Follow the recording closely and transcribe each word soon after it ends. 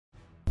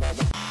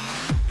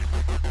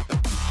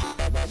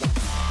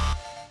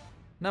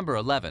Number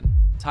 11.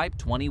 Type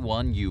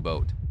 21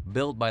 U-boat.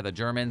 Built by the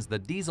Germans, the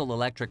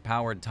diesel-electric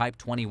powered Type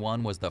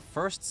 21 was the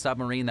first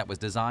submarine that was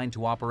designed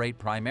to operate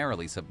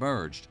primarily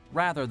submerged,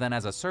 rather than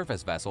as a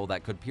surface vessel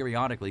that could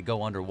periodically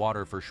go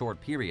underwater for short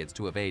periods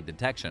to evade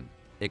detection.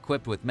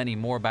 Equipped with many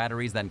more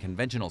batteries than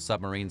conventional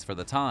submarines for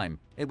the time,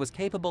 it was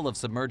capable of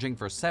submerging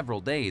for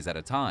several days at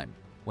a time.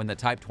 When the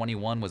Type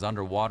 21 was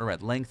underwater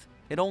at length,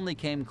 it only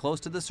came close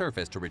to the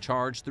surface to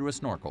recharge through a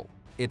snorkel.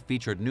 It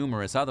featured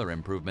numerous other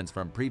improvements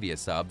from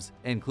previous subs,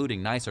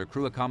 including nicer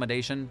crew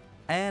accommodation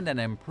and an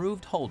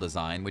improved hull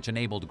design which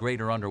enabled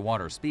greater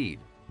underwater speed.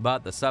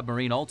 But the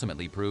submarine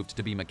ultimately proved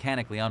to be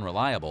mechanically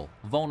unreliable,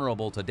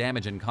 vulnerable to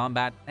damage in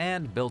combat,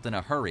 and built in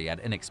a hurry at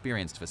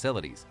inexperienced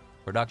facilities.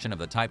 Production of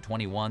the Type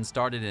 21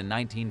 started in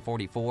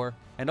 1944,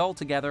 and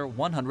altogether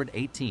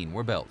 118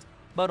 were built.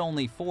 But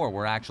only 4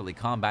 were actually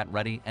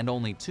combat-ready and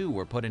only 2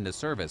 were put into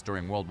service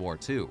during World War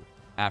II.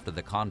 After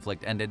the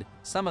conflict ended,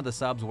 some of the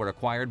subs were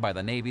acquired by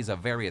the navies of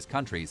various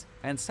countries,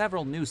 and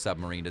several new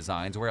submarine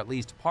designs were at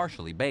least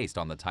partially based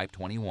on the Type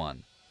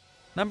 21.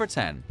 Number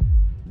 10.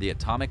 The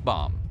atomic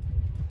bomb.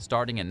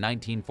 Starting in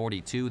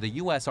 1942, the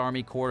U.S.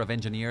 Army Corps of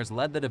Engineers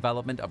led the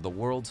development of the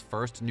world's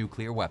first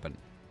nuclear weapon.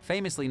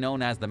 Famously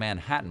known as the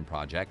Manhattan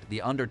Project,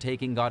 the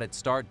undertaking got its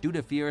start due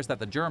to fears that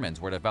the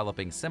Germans were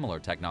developing similar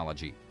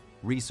technology.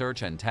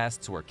 Research and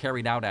tests were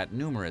carried out at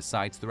numerous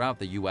sites throughout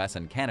the US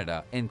and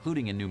Canada,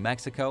 including in New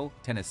Mexico,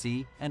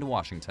 Tennessee, and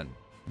Washington.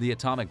 The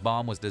atomic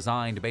bomb was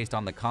designed based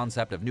on the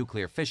concept of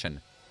nuclear fission,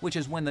 which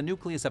is when the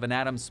nucleus of an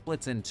atom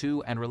splits in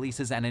two and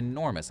releases an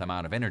enormous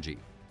amount of energy.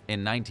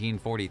 In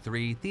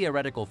 1943,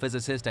 theoretical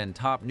physicist and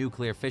top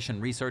nuclear fission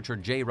researcher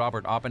J.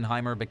 Robert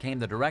Oppenheimer became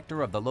the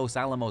director of the Los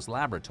Alamos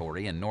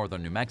Laboratory in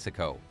northern New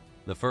Mexico.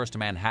 The first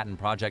Manhattan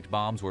Project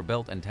bombs were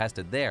built and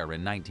tested there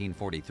in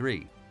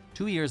 1943.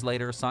 2 years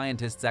later,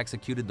 scientists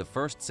executed the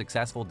first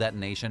successful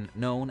detonation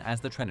known as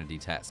the Trinity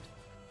test.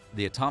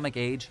 The atomic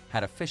age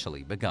had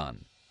officially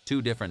begun.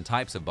 2 different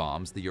types of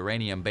bombs, the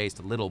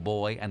uranium-based Little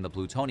Boy and the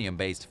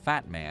plutonium-based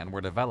Fat Man,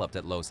 were developed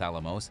at Los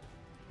Alamos.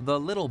 The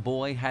Little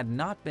Boy had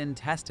not been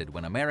tested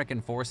when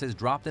American forces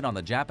dropped it on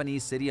the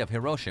Japanese city of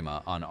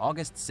Hiroshima on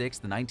August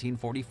 6,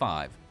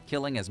 1945,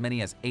 killing as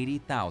many as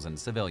 80,000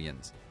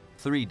 civilians.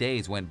 3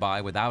 days went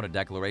by without a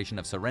declaration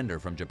of surrender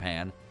from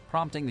Japan,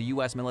 prompting the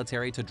U.S.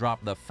 military to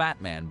drop the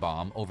Fat Man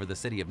bomb over the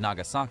city of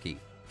Nagasaki,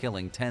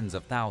 killing tens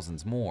of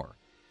thousands more.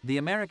 The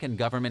American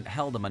government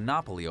held a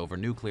monopoly over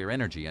nuclear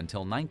energy until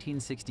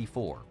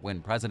 1964,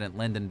 when President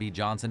Lyndon B.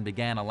 Johnson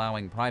began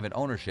allowing private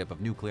ownership of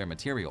nuclear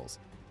materials.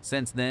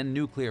 Since then,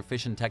 nuclear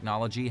fission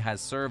technology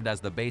has served as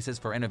the basis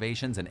for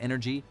innovations in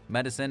energy,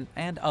 medicine,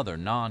 and other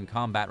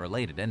non-combat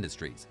related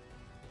industries.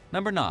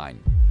 Number 9.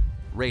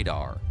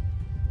 Radar.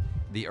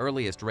 The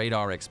earliest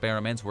radar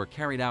experiments were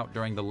carried out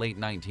during the late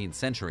 19th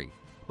century,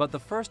 but the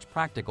first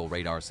practical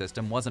radar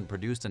system wasn't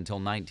produced until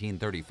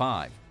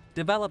 1935.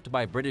 Developed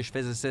by British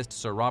physicist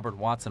Sir Robert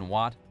Watson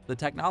Watt, the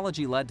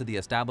technology led to the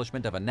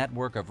establishment of a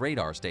network of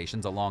radar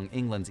stations along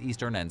England's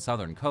eastern and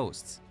southern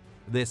coasts.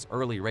 This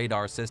early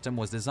radar system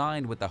was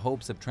designed with the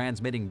hopes of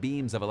transmitting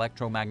beams of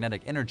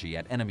electromagnetic energy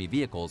at enemy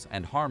vehicles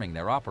and harming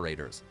their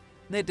operators.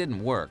 It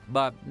didn't work,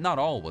 but not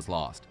all was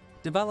lost.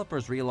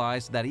 Developers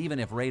realized that even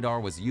if radar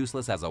was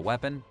useless as a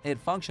weapon, it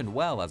functioned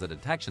well as a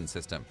detection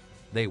system.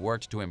 They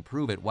worked to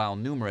improve it while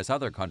numerous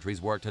other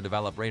countries worked to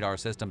develop radar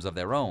systems of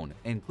their own,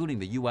 including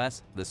the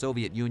US, the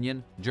Soviet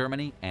Union,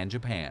 Germany, and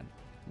Japan.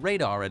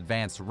 Radar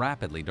advanced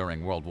rapidly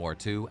during World War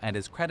II and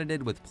is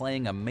credited with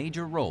playing a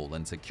major role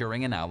in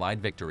securing an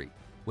Allied victory.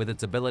 With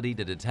its ability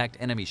to detect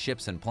enemy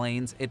ships and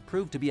planes, it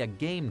proved to be a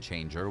game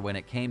changer when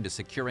it came to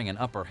securing an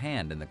upper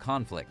hand in the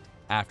conflict.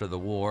 After the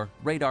war,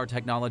 radar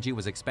technology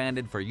was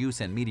expanded for use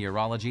in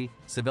meteorology,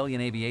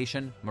 civilian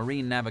aviation,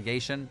 marine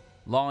navigation,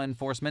 law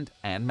enforcement,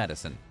 and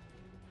medicine.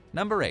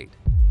 Number 8.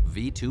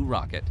 V-2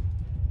 rocket.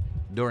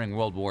 During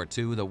World War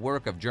II, the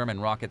work of German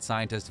rocket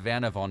scientist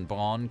Wernher von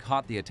Braun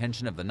caught the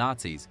attention of the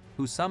Nazis,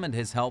 who summoned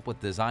his help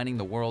with designing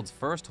the world's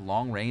first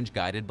long-range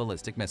guided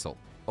ballistic missile.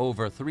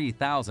 Over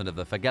 3,000 of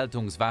the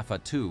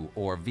Vergeltungswaffe II,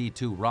 or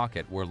V-2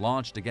 rocket, were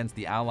launched against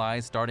the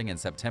Allies starting in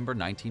September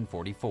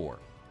 1944.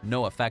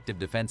 No effective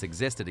defense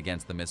existed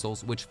against the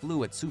missiles, which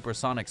flew at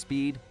supersonic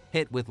speed,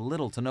 hit with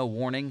little to no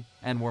warning,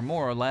 and were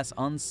more or less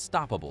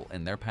unstoppable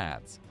in their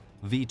paths.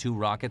 V-2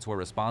 rockets were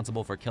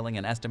responsible for killing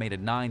an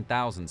estimated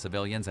 9,000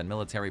 civilians and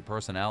military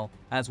personnel,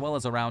 as well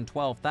as around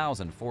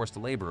 12,000 forced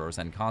laborers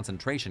and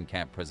concentration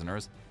camp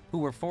prisoners who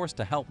were forced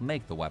to help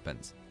make the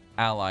weapons.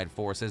 Allied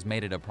forces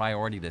made it a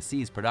priority to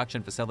seize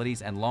production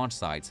facilities and launch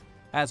sites,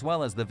 as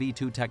well as the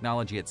V-2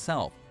 technology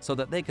itself, so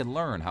that they could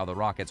learn how the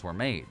rockets were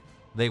made.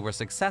 They were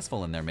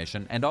successful in their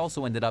mission and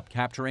also ended up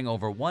capturing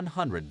over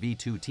 100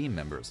 V-2 team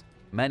members.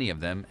 Many of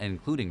them,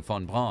 including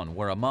von Braun,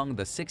 were among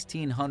the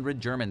 1,600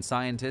 German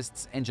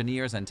scientists,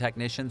 engineers, and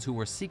technicians who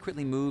were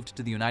secretly moved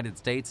to the United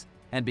States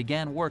and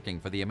began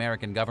working for the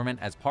American government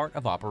as part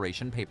of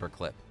Operation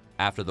Paperclip.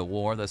 After the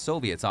war, the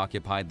Soviets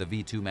occupied the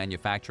V-2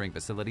 manufacturing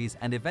facilities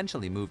and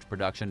eventually moved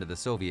production to the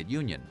Soviet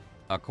Union.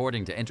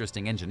 According to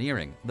Interesting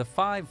Engineering, the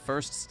 5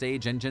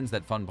 first-stage engines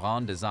that von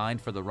Braun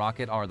designed for the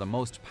rocket are the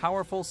most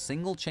powerful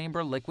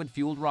single-chamber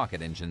liquid-fueled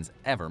rocket engines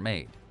ever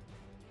made.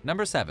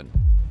 Number 7.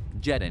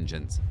 Jet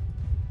engines.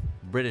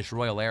 British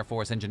Royal Air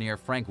Force engineer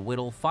Frank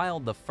Whittle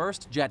filed the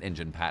first jet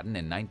engine patent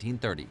in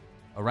 1930.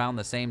 Around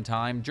the same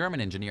time, German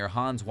engineer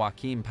Hans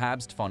Joachim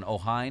Pabst von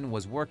Ohain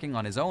was working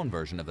on his own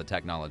version of the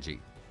technology.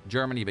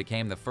 Germany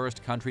became the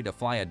first country to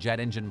fly a jet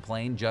engine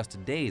plane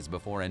just days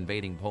before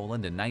invading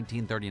Poland in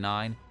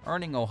 1939,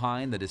 earning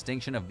Ohain the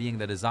distinction of being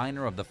the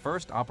designer of the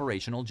first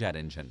operational jet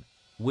engine.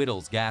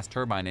 Whittle's gas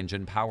turbine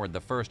engine powered the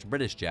first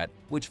British jet,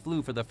 which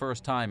flew for the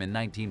first time in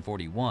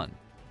 1941.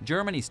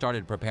 Germany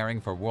started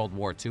preparing for World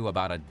War II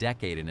about a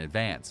decade in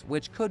advance,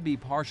 which could be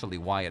partially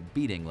why it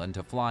beat England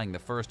to flying the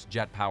first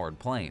jet-powered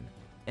plane.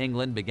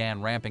 England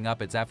began ramping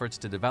up its efforts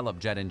to develop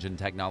jet engine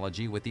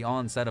technology with the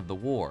onset of the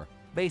war,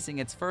 basing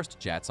its first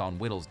jets on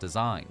Whittle's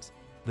designs.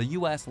 The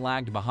U.S.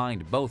 lagged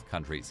behind both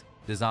countries.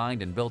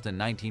 Designed and built in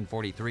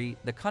 1943,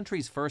 the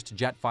country's first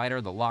jet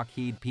fighter, the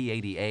Lockheed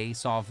P-80A,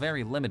 saw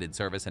very limited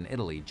service in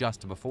Italy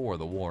just before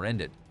the war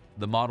ended.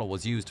 The model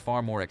was used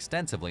far more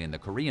extensively in the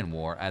Korean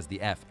War as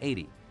the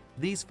F-80.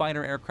 These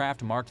fighter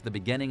aircraft marked the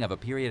beginning of a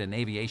period in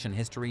aviation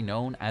history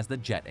known as the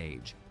Jet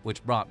Age,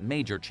 which brought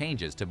major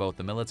changes to both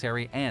the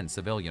military and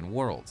civilian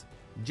worlds.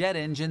 Jet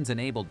engines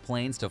enabled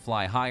planes to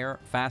fly higher,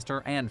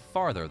 faster, and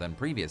farther than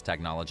previous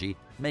technology,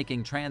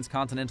 making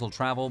transcontinental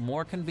travel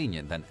more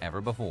convenient than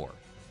ever before.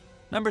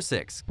 Number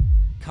 6.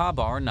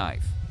 Ka-Bar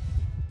knife.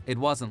 It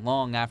wasn't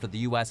long after the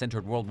U.S.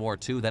 entered World War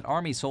II that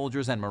Army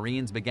soldiers and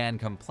Marines began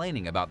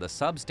complaining about the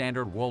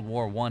substandard World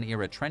War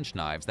I-era trench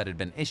knives that had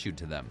been issued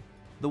to them.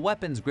 The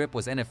weapon's grip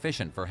was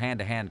inefficient for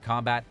hand-to-hand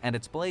combat, and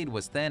its blade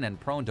was thin and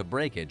prone to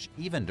breakage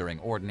even during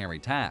ordinary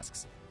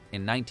tasks.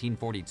 In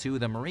 1942,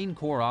 the Marine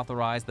Corps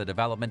authorized the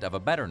development of a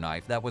better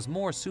knife that was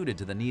more suited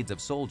to the needs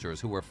of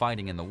soldiers who were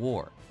fighting in the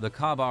war. The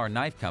Ka-Bar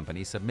Knife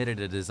Company submitted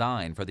a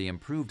design for the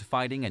improved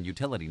fighting and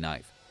utility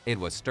knife. It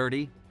was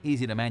sturdy,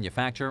 easy to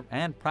manufacture,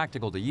 and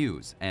practical to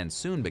use, and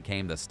soon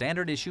became the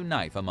standard-issue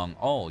knife among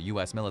all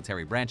U.S.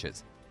 military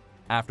branches.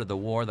 After the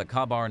war, the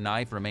Ka-Bar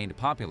knife remained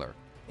popular.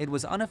 It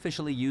was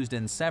unofficially used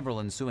in several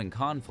ensuing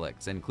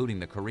conflicts, including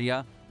the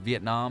Korea,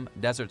 Vietnam,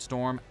 Desert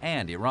Storm,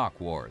 and Iraq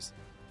wars.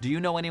 Do you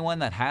know anyone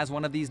that has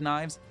one of these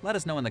knives? Let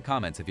us know in the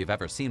comments if you've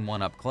ever seen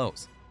one up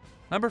close.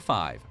 Number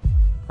 5.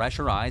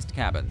 Pressurized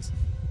cabins.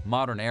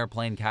 Modern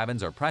airplane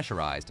cabins are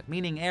pressurized,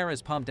 meaning air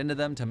is pumped into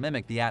them to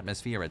mimic the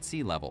atmosphere at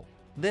sea level.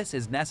 This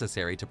is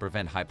necessary to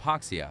prevent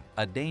hypoxia,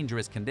 a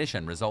dangerous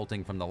condition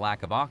resulting from the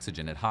lack of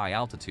oxygen at high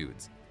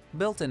altitudes.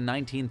 Built in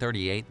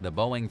 1938, the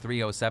Boeing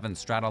 307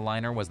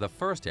 Stratoliner was the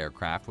first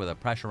aircraft with a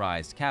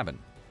pressurized cabin.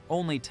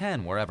 Only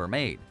 10 were ever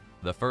made.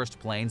 The first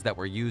planes that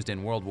were used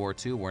in World War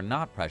II were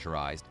not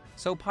pressurized,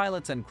 so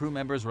pilots and crew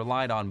members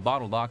relied on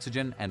bottled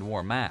oxygen and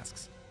wore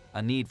masks.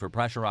 A need for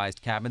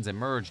pressurized cabins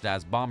emerged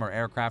as bomber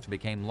aircraft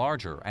became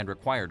larger and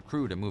required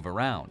crew to move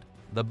around.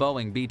 The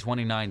Boeing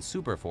B-29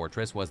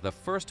 Superfortress was the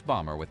first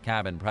bomber with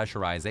cabin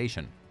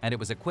pressurization, and it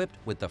was equipped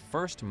with the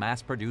first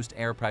mass-produced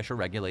air pressure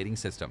regulating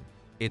system.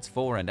 Its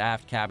fore and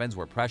aft cabins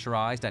were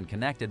pressurized and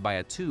connected by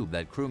a tube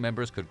that crew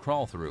members could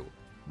crawl through.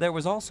 There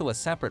was also a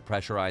separate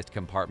pressurized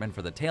compartment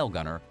for the tail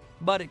gunner,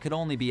 but it could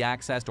only be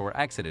accessed or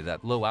exited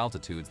at low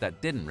altitudes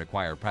that didn't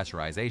require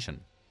pressurization.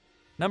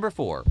 Number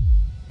 4.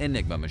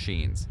 Enigma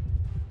machines.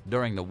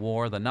 During the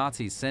war, the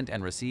Nazis sent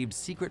and received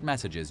secret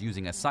messages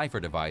using a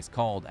cipher device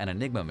called an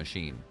Enigma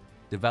machine.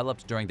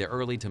 Developed during the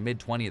early to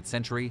mid-20th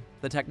century,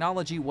 the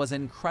technology was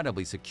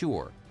incredibly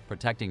secure,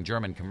 protecting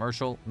German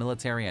commercial,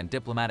 military, and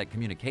diplomatic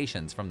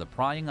communications from the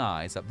prying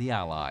eyes of the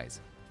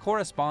Allies.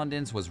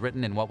 Correspondence was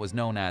written in what was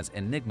known as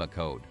Enigma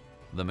code.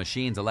 The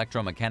machine's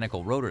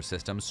electromechanical rotor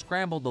system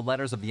scrambled the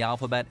letters of the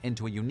alphabet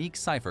into a unique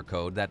cipher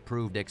code that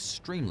proved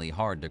extremely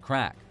hard to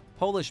crack.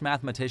 Polish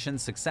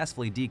mathematicians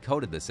successfully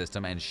decoded the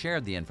system and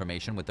shared the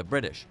information with the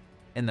British.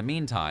 In the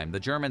meantime, the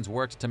Germans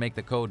worked to make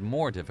the code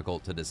more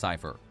difficult to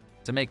decipher.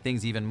 To make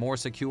things even more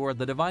secure,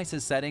 the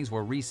device's settings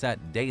were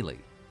reset daily.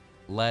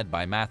 Led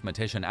by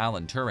mathematician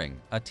Alan Turing,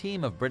 a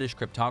team of British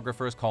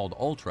cryptographers called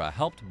Ultra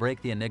helped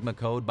break the Enigma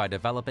code by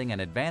developing an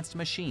advanced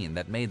machine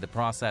that made the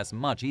process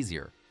much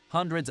easier.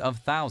 Hundreds of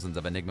thousands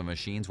of Enigma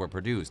machines were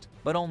produced,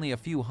 but only a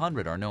few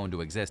hundred are known to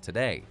exist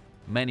today.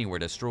 Many were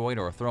destroyed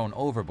or thrown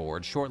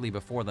overboard shortly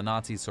before the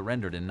Nazis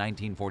surrendered in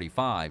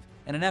 1945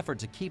 in an effort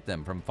to keep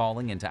them from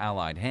falling into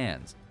Allied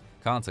hands.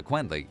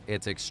 Consequently,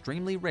 it's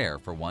extremely rare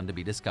for one to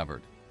be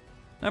discovered.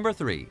 Number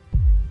 3.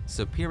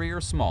 Superior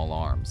small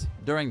arms.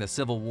 During the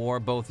Civil War,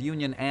 both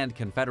Union and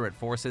Confederate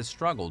forces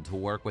struggled to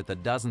work with the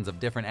dozens of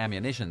different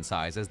ammunition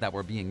sizes that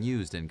were being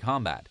used in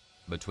combat.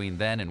 Between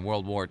then and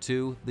World War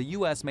II, the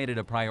U.S. made it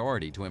a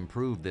priority to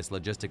improve this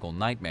logistical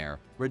nightmare,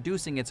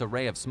 reducing its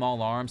array of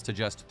small arms to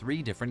just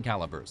 3 different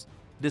calibers.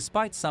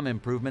 Despite some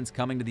improvements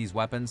coming to these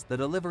weapons, the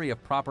delivery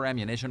of proper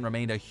ammunition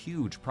remained a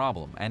huge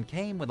problem and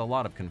came with a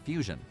lot of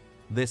confusion.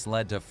 This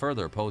led to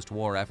further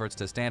post-war efforts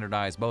to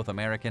standardize both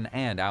American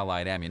and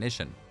Allied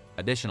ammunition.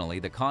 Additionally,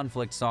 the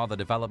conflict saw the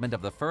development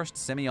of the first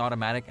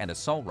semi-automatic and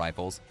assault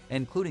rifles,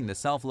 including the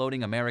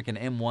self-loading American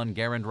M1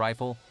 Garand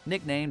rifle,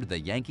 nicknamed the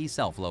Yankee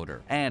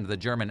Self-Loader, and the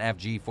German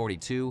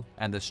FG-42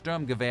 and the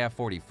Sturmgewehr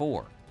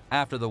 44.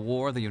 After the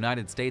war, the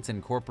United States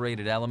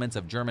incorporated elements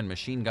of German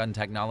machine gun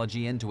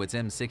technology into its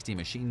M60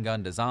 machine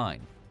gun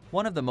design.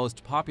 One of the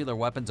most popular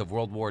weapons of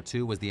World War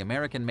II was the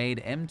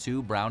American-made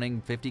M2 Browning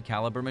 50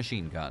 caliber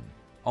machine gun.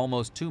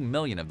 Almost 2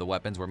 million of the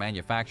weapons were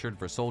manufactured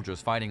for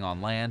soldiers fighting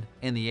on land,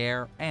 in the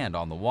air, and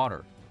on the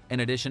water. In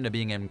addition to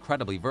being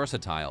incredibly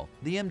versatile,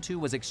 the M2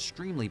 was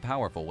extremely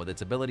powerful with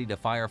its ability to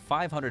fire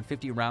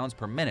 550 rounds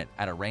per minute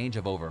at a range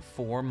of over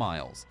 4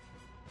 miles.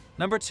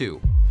 Number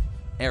 2.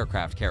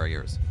 Aircraft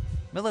carriers.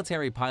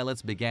 Military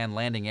pilots began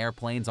landing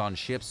airplanes on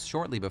ships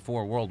shortly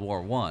before World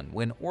War I,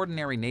 when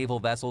ordinary naval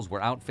vessels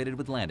were outfitted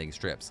with landing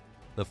strips.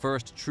 The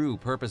first true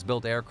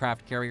purpose-built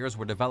aircraft carriers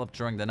were developed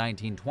during the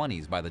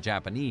 1920s by the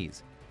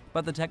Japanese.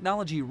 But the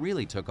technology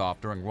really took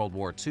off during World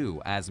War II,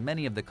 as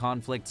many of the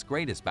conflict's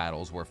greatest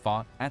battles were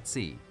fought at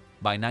sea.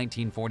 By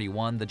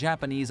 1941, the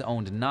Japanese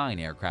owned 9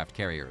 aircraft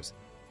carriers.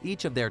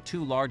 Each of their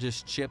 2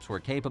 largest ships were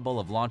capable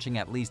of launching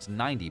at least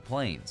 90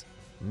 planes.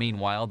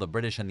 Meanwhile, the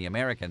British and the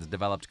Americans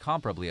developed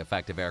comparably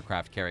effective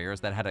aircraft carriers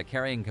that had a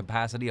carrying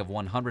capacity of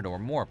 100 or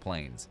more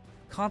planes.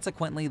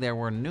 Consequently, there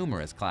were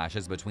numerous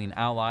clashes between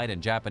Allied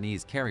and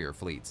Japanese carrier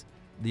fleets.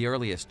 The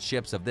earliest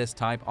ships of this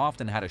type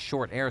often had a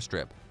short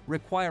airstrip,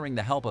 requiring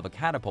the help of a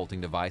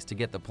catapulting device to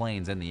get the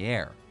planes in the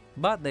air.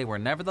 But they were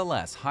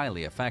nevertheless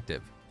highly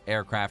effective.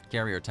 Aircraft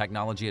carrier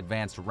technology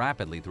advanced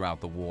rapidly throughout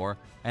the war,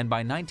 and by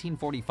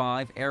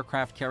 1945,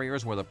 aircraft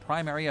carriers were the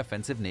primary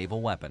offensive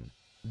naval weapon.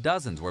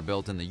 Dozens were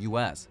built in the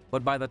U.S.,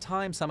 but by the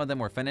time some of them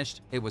were finished,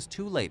 it was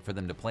too late for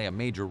them to play a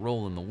major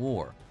role in the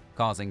war,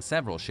 causing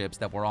several ships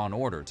that were on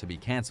order to be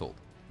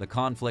canceled. The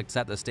conflict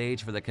set the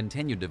stage for the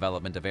continued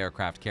development of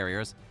aircraft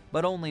carriers,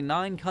 but only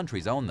 9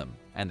 countries own them,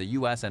 and the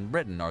U.S. and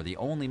Britain are the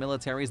only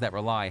militaries that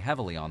rely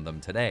heavily on them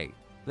today.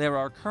 There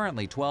are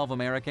currently 12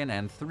 American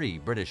and 3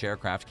 British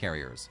aircraft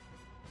carriers.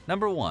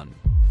 Number 1.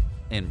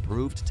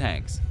 Improved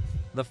tanks.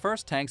 The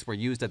first tanks were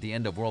used at the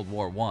end of World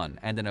War I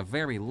and in a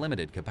very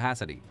limited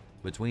capacity.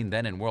 Between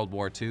then and World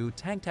War II,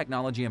 tank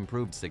technology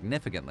improved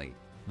significantly.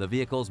 The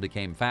vehicles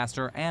became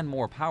faster and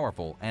more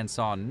powerful and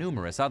saw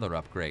numerous other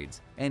upgrades,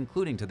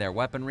 including to their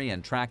weaponry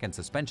and track and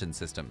suspension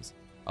systems.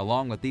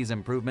 Along with these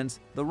improvements,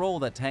 the role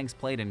that tanks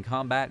played in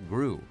combat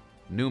grew.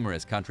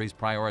 Numerous countries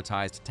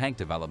prioritized tank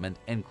development,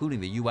 including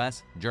the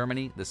US,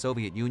 Germany, the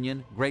Soviet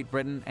Union, Great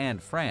Britain,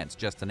 and France,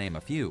 just to name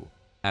a few.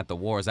 At the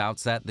war's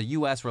outset, the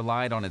US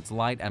relied on its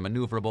light and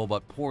maneuverable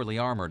but poorly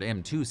armored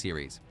M2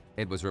 series.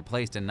 It was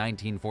replaced in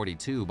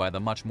 1942 by the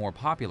much more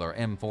popular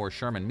M4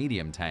 Sherman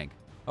medium tank.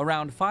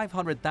 Around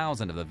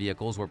 500,000 of the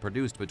vehicles were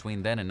produced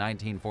between then and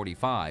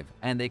 1945,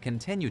 and they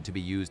continued to be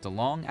used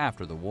long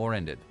after the war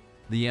ended.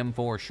 The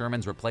M4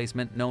 Sherman's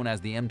replacement, known as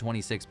the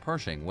M26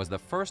 Pershing, was the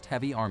first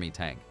heavy army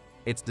tank.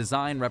 Its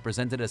design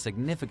represented a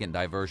significant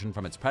diversion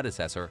from its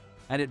predecessor,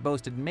 and it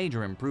boasted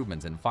major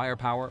improvements in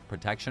firepower,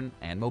 protection,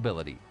 and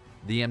mobility.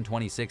 The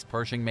M26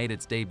 Pershing made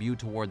its debut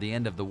toward the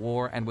end of the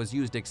war and was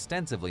used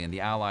extensively in the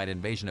Allied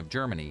invasion of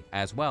Germany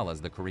as well as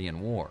the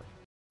Korean War.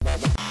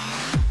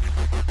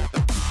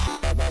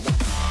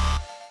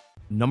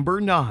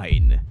 Number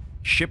 9.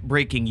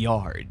 Shipbreaking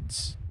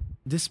yards.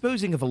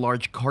 Disposing of a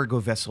large cargo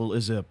vessel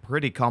is a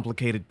pretty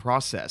complicated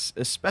process,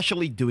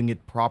 especially doing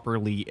it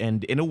properly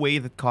and in a way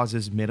that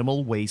causes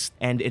minimal waste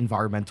and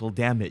environmental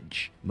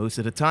damage. Most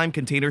of the time,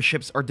 container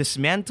ships are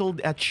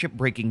dismantled at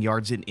shipbreaking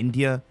yards in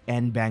India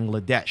and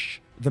Bangladesh.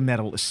 The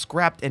metal is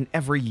scrapped and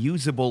every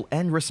usable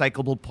and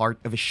recyclable part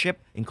of a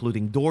ship,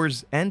 including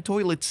doors and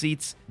toilet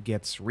seats,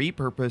 gets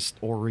repurposed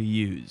or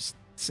reused.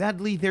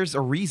 Sadly, there's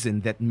a reason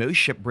that most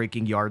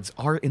shipbreaking yards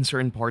are in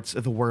certain parts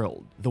of the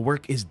world. The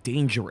work is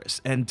dangerous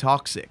and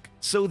toxic,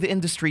 so the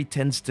industry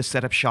tends to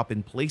set up shop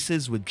in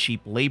places with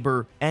cheap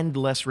labor and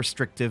less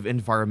restrictive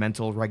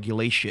environmental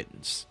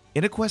regulations.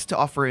 In a quest to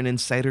offer an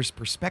insider's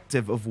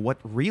perspective of what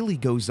really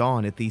goes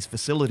on at these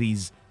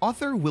facilities,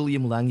 author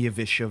William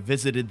Langyevisha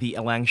visited the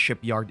Elang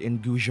shipyard in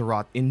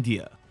Gujarat,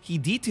 India. He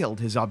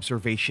detailed his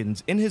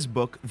observations in his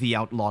book The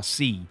Outlaw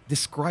Sea,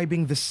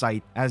 describing the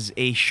site as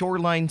a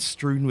shoreline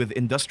strewn with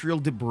industrial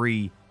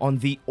debris on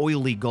the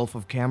oily Gulf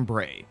of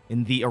Cambrai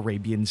in the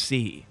Arabian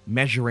Sea.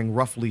 Measuring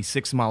roughly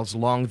 6 miles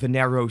long, the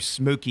narrow,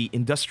 smoky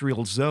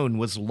industrial zone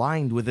was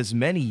lined with as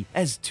many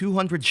as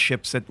 200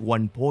 ships at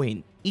one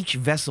point. Each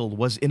vessel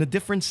was in a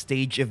different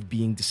stage of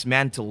being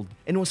dismantled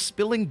and was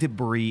spilling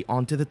debris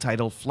onto the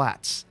tidal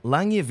flats.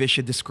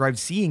 Langyevisha described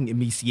seeing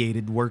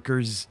emaciated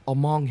workers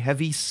among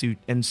heavy soot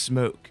and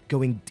smoke,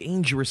 going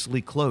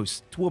dangerously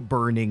close to a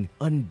burning,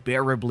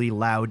 unbearably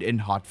loud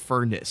and hot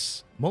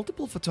furnace.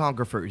 Multiple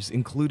photographers,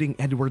 including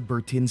Edward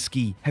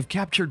Bertinsky, have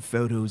captured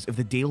photos of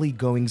the daily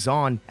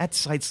goings-on at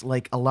sites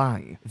like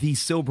Elang.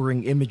 These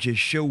sobering images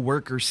show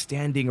workers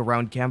standing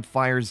around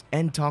campfires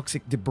and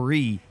toxic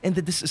debris and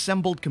the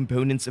disassembled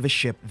components of a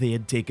ship they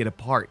had taken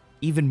apart.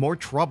 Even more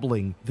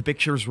troubling, the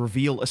pictures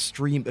reveal a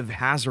stream of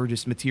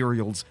hazardous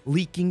materials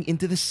leaking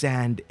into the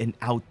sand and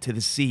out to the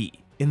sea.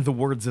 In the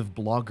words of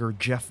blogger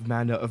Jeff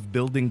Manna of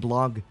Building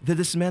Blog, the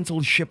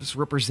dismantled ships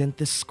represent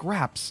the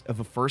scraps of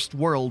a first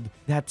world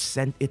that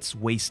sent its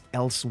waste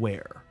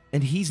elsewhere.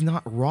 And he's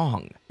not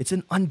wrong. It's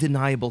an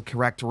undeniable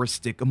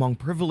characteristic among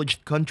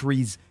privileged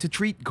countries to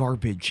treat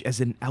garbage as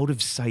an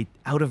out-of-sight,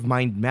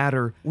 out-of-mind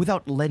matter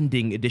without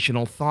lending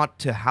additional thought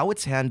to how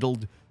it's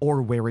handled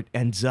or where it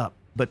ends up.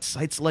 But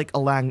sites like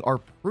Alang are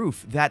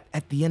proof that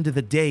at the end of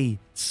the day,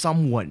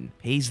 someone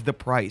pays the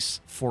price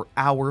for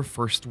our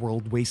first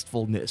world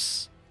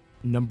wastefulness.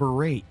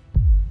 Number 8.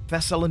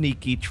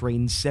 Thessaloniki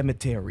Train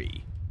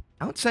Cemetery.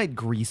 Outside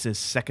Greece's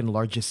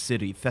second-largest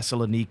city,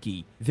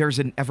 Thessaloniki, there's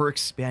an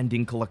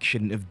ever-expanding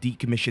collection of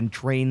decommissioned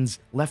trains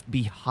left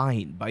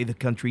behind by the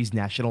country's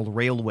national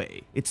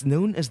railway. It's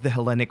known as the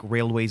Hellenic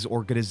Railways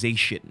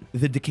Organization.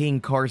 The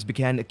decaying cars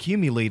began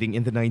accumulating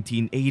in the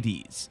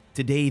 1980s.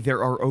 Today,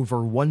 there are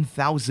over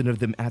 1,000 of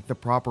them at the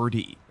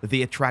property.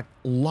 They attract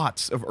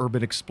lots of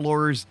urban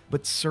explorers,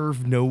 but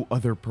serve no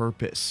other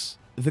purpose.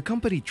 The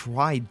company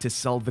tried to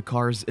sell the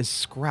cars as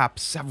scrap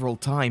several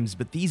times,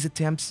 but these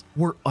attempts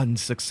were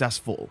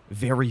unsuccessful.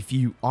 Very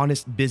few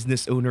honest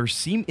business owners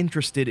seem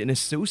interested in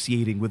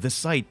associating with the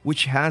site,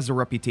 which has a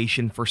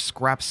reputation for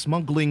scrap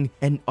smuggling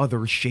and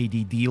other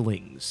shady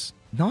dealings.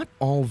 Not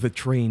all the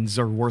trains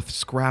are worth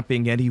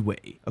scrapping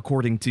anyway,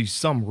 according to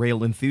some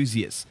rail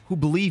enthusiasts, who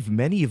believe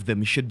many of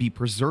them should be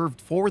preserved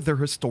for their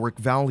historic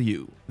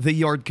value. The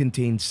yard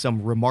contains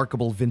some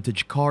remarkable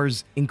vintage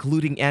cars,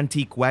 including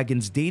antique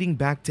wagons dating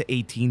back to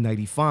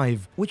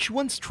 1895, which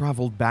once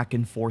traveled back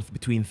and forth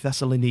between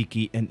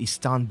Thessaloniki and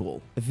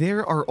Istanbul.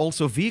 There are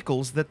also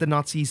vehicles that the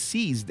Nazis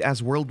seized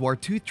as World War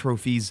II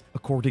trophies,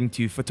 according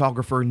to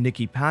photographer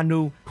Nikki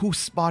Panu, who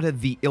spotted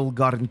the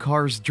ill-gotten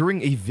cars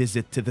during a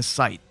visit to the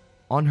site.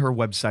 On her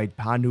website,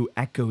 Panu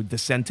echoed the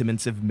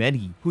sentiments of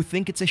many who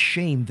think it's a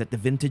shame that the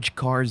vintage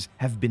cars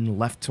have been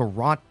left to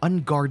rot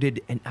unguarded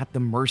and at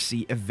the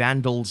mercy of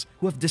vandals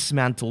who have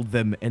dismantled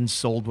them and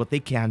sold what they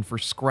can for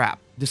scrap.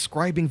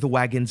 Describing the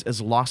wagons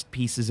as lost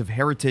pieces of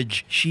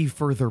heritage, she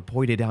further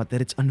pointed out that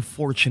it's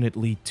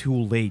unfortunately too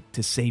late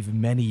to save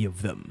many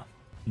of them.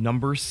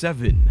 Number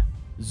 7.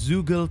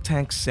 Zugel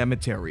Tank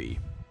Cemetery.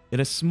 In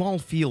a small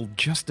field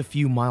just a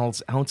few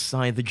miles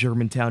outside the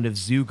German town of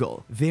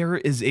Zugel, there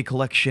is a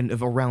collection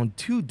of around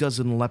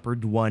 24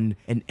 Leopard 1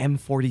 and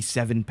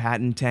M47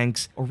 Patton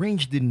tanks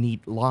arranged in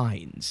neat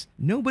lines.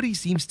 Nobody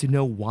seems to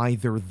know why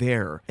they're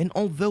there, and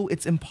although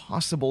it's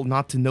impossible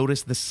not to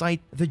notice the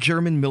sight, the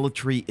German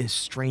military is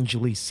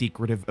strangely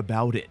secretive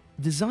about it.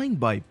 Designed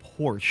by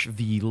Porsche,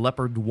 the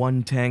Leopard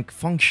 1 tank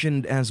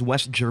functioned as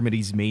West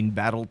Germany's main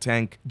battle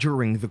tank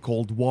during the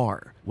Cold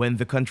War, when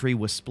the country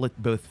was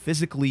split both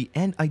physically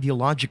and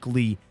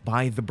ideologically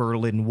by the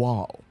Berlin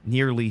Wall.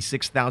 Nearly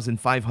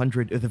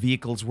 6,500 of the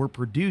vehicles were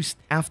produced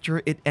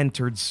after it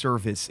entered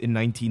service in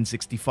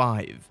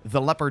 1965.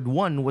 The Leopard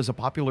 1 was a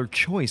popular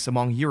choice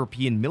among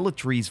European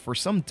militaries for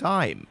some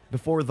time,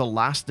 before the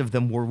last of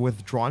them were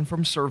withdrawn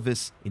from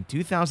service in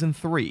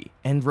 2003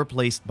 and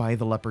replaced by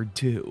the Leopard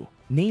 2.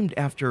 Named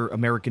after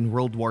American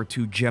World War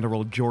II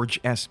General George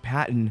S.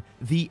 Patton,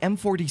 the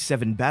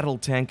M47 battle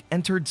tank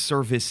entered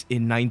service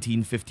in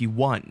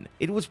 1951.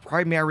 It was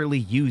primarily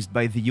used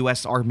by the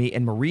U.S. Army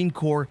and Marine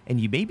Corps,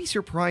 and you may be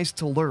surprised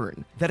to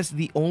learn that it's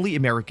the only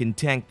American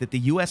tank that the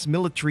U.S.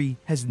 military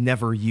has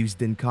never used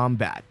in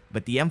combat.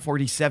 But the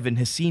M47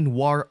 has seen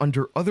war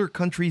under other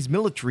countries'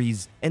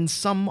 militaries, and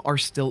some are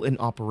still in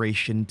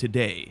operation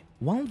today.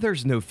 While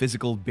there's no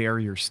physical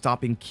barrier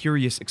stopping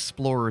curious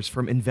explorers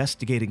from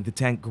investigating the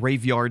tank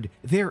graveyard,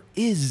 there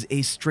is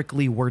a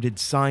strictly worded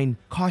sign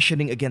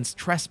cautioning against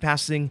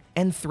trespassing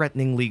and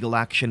threatening legal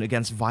action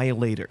against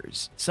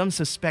violators. Some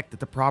suspect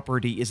that the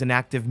property is an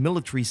active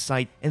military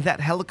site and that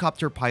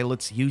helicopter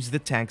pilots use the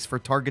tanks for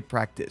target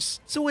practice,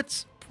 so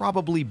it's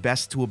probably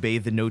best to obey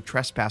the no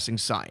trespassing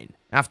sign.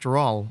 After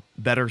all,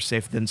 better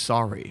safe than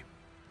sorry.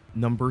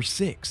 Number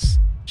 6.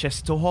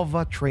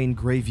 Częstochowa Train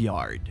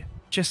Graveyard.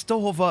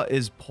 Częstochowa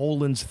is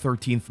Poland's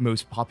 13th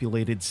most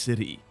populated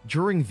city.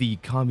 During the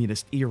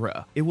communist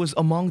era, it was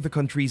among the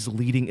country's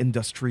leading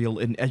industrial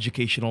and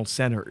educational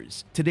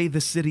centers. Today,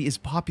 the city is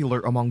popular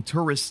among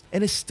tourists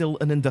and is still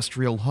an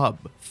industrial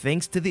hub,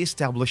 thanks to the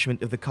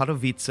establishment of the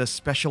Katowice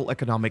Special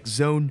Economic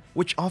Zone,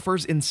 which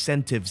offers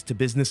incentives to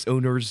business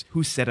owners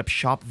who set up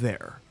shop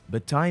there.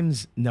 But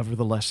times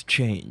nevertheless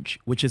change,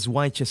 which is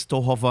why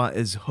Częstochowa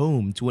is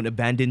home to an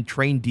abandoned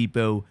train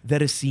depot that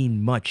has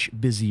seen much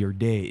busier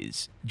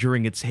days.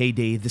 During its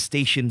heyday, the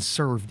station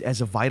served as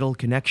a vital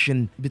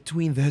connection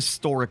between the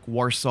historic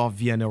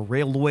Warsaw-Vienna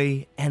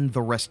Railway and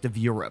the rest of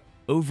Europe.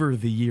 Over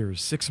the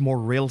years, 6 more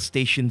rail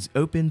stations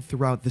opened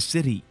throughout the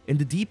city, and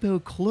the depot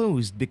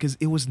closed because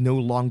it was no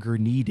longer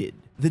needed.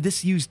 The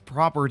disused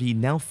property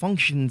now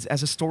functions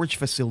as a storage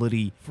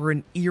facility for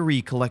an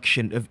eerie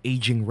collection of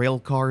aging rail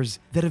cars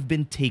that have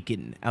been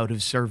taken out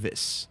of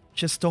service.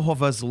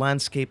 Częstochowa's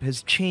landscape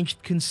has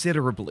changed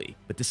considerably,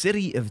 but the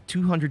city of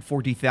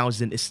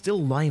 240,000 is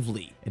still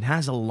lively and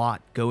has a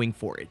lot going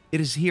for it.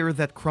 It is here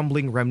that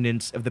crumbling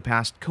remnants of the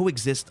past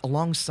coexist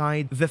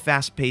alongside the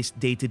fast-paced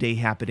day-to-day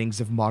happenings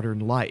of modern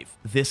life.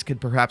 This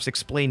could perhaps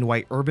explain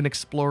why urban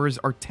explorers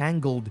are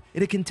tangled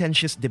in a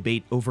contentious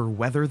debate over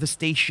whether the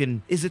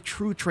station is a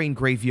true train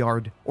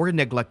graveyard or a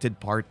neglected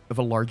part of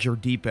a larger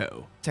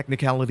depot.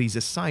 Technicalities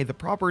aside, the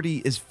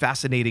property is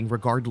fascinating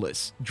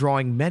regardless,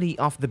 drawing many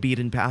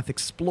off-the-beaten-path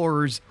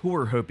explorers who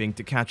are hoping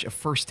to catch a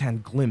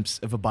first-hand glimpse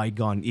of a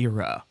bygone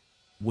era.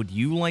 Would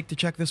you like to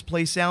check this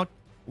place out?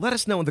 Let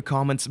us know in the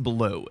comments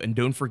below, and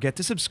don't forget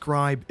to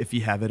subscribe if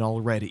you haven't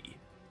already.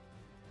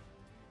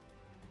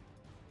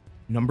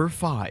 Number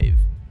 5.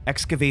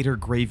 Excavator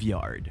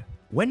Graveyard.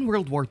 When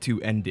World War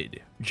II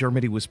ended,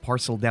 Germany was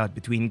parceled out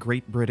between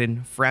Great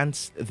Britain,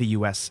 France, the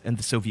US, and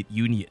the Soviet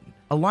Union.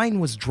 A line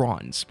was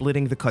drawn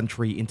splitting the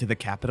country into the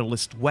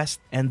capitalist West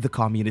and the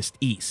communist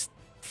East.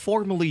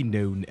 Formerly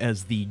known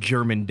as the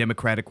German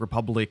Democratic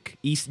Republic,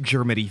 East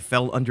Germany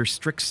fell under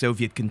strict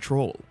Soviet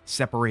control.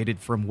 Separated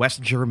from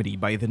West Germany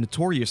by the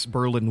notorious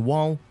Berlin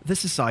Wall, the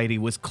society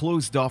was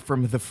closed off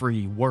from the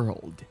free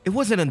world. It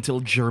wasn't until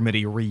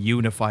Germany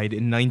reunified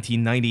in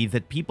 1990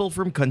 that people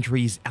from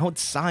countries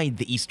outside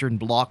the Eastern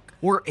Bloc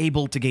were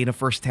able to gain a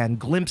first-hand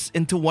glimpse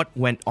into what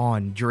went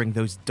on during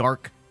those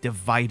dark,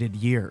 divided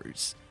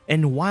years.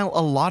 And while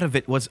a lot of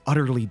it was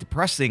utterly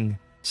depressing,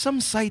 some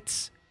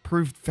sites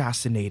proved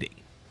fascinating.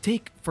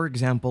 Take, for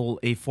example,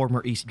 a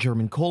former East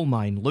German coal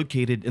mine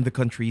located in the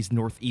country's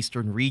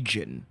northeastern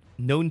region.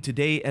 Known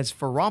today as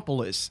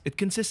Ferropolis, it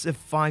consists of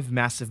 5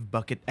 massive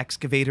bucket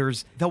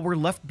excavators that were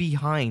left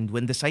behind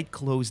when the site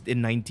closed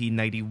in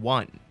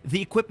 1991.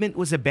 The equipment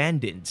was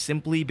abandoned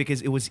simply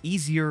because it was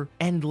easier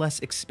and less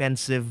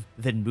expensive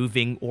than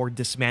moving or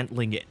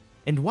dismantling it.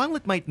 And while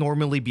it might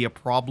normally be a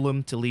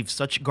problem to leave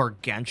such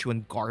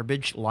gargantuan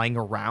garbage lying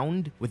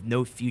around with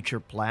no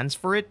future plans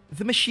for it,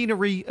 the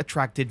machinery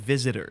attracted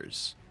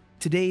visitors.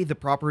 Today, the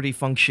property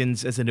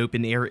functions as an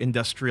open-air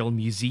industrial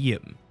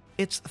museum.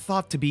 It's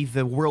thought to be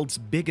the world's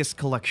biggest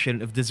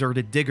collection of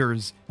deserted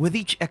diggers, with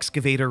each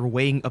excavator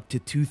weighing up to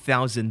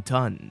 2,000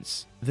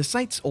 tons. The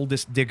site's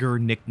oldest digger,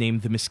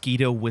 nicknamed the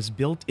Mosquito, was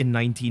built in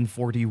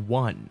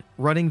 1941.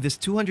 Running this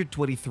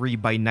 223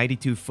 by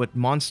 92-foot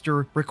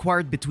monster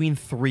required between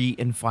 3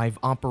 and 5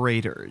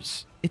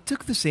 operators. It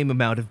took the same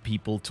amount of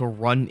people to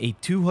run a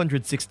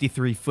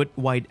 263-foot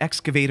wide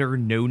excavator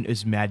known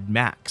as Mad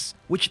Max,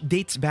 which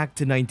dates back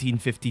to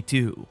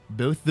 1952.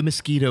 Both the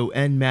Mosquito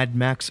and Mad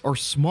Max are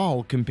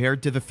small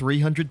compared to the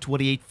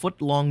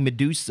 328-foot-long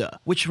Medusa,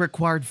 which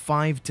required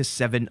 5 to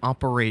 7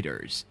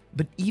 operators.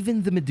 But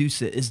even the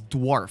Medusa is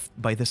dwarfed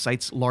by the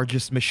site's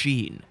largest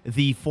machine,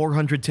 the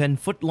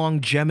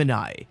 410-foot-long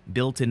Gemini.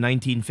 Built in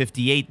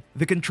 1958,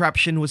 the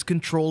contraption was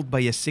controlled by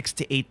a 6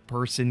 to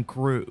 8-person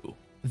crew.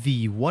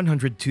 The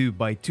 102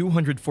 by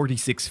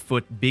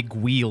 246-foot Big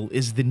Wheel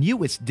is the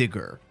newest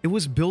digger. It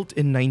was built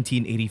in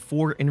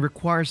 1984 and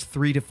requires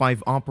 3 to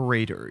 5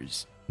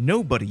 operators.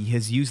 Nobody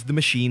has used the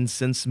machine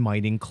since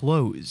mining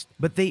closed,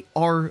 but they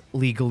are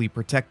legally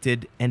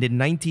protected, and in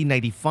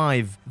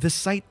 1995, the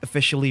site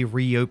officially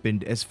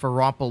reopened as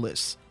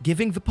Ferropolis,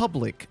 giving the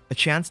public a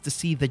chance to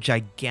see the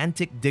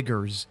gigantic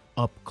diggers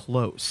up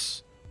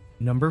close.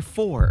 Number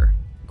 4.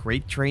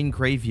 Great Train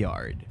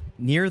Graveyard.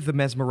 Near the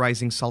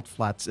mesmerizing salt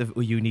flats of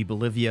Uyuni,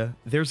 Bolivia,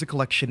 there's a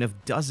collection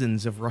of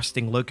dozens of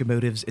rusting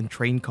locomotives and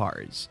train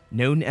cars.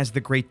 Known as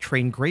the Great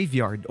Train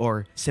Graveyard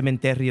or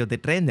Cementerio de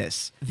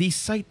Trenes, the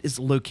site is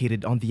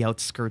located on the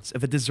outskirts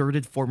of a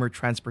deserted former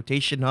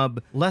transportation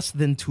hub less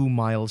than 2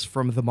 miles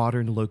from the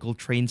modern local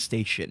train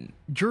station.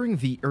 During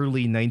the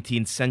early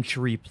 19th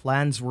century,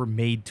 plans were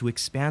made to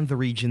expand the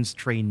region's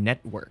train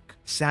network.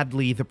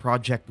 Sadly, the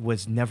project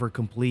was never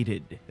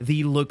completed.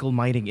 The local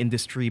mining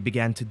industry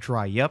began to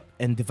dry up,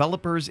 and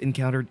developers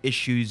encountered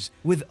issues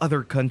with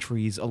other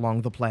countries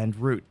along the planned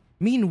route.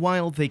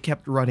 Meanwhile, they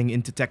kept running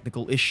into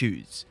technical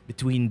issues.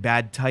 Between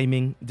bad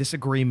timing,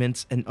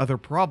 disagreements, and other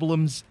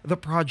problems, the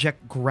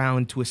project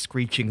ground to a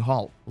screeching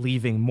halt,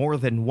 leaving more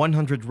than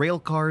 100 rail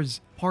cars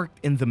parked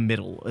in the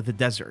middle of the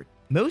desert.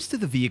 Most of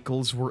the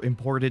vehicles were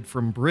imported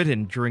from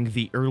Britain during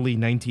the early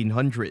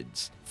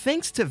 1900s.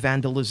 Thanks to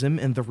vandalism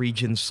and the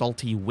region's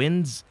salty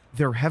winds,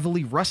 they're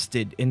heavily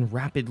rusted and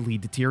rapidly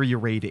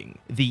deteriorating.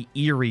 The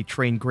eerie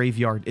train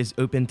graveyard is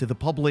open to the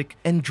public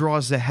and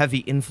draws a heavy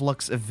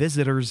influx of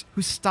visitors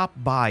who stop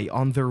by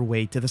on their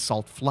way to the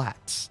salt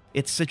flats.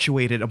 It's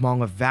situated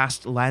among a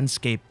vast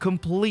landscape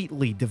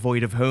completely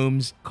devoid of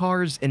homes,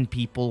 cars, and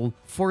people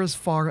for as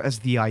far as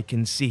the eye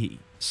can see,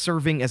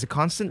 serving as a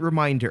constant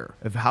reminder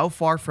of how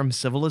far from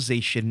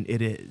civilization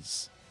it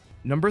is.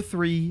 Number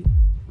 3.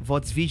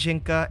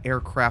 Vozdvijenka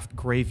Aircraft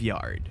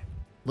Graveyard.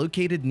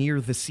 Located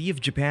near the Sea of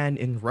Japan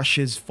in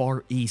Russia's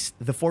far east,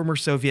 the former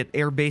Soviet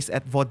airbase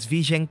at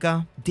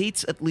Vozdvijenka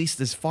dates at least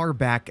as far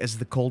back as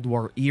the Cold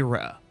War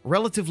era.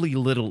 Relatively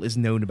little is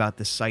known about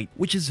the site,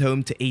 which is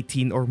home to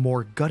 18 or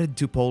more gutted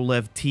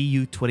Tupolev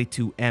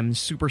Tu-22M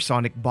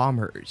supersonic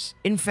bombers.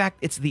 In fact,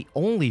 it's the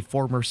only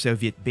former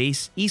Soviet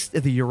base east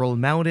of the Ural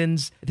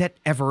Mountains that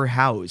ever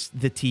housed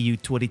the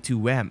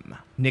Tu-22M.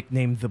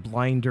 Nicknamed the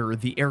Blinder,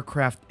 the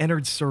aircraft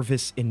entered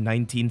service in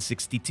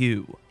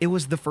 1962. It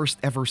was the first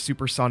ever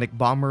supersonic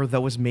bomber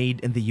that was made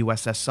in the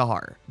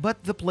USSR,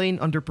 but the plane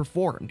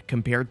underperformed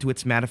compared to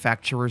its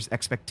manufacturer's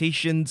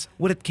expectations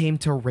when it came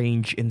to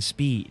range and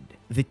speed.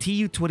 The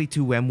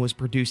Tu-22M was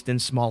produced in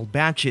small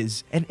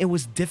batches, and it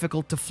was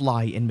difficult to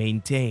fly and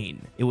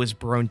maintain. It was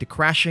prone to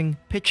crashing,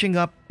 pitching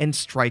up, and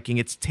striking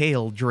its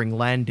tail during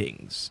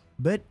landings.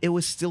 But it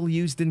was still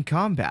used in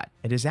combat,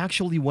 and is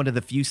actually one of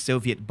the few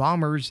Soviet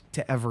bombers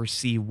to ever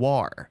see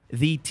war.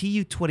 The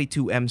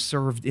Tu-22M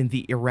served in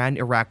the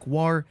Iran-Iraq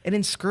War and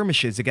in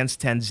skirmishes against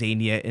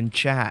Tanzania and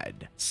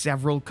Chad.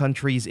 Several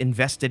countries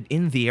invested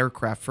in the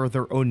aircraft for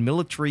their own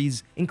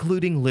militaries,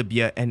 including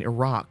Libya and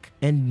Iraq,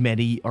 and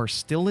many are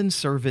still in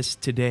service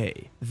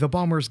today. The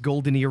bomber's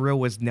golden era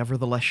was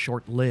nevertheless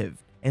short-lived,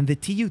 and the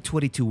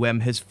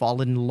Tu-22M has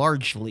fallen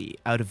largely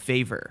out of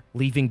favor,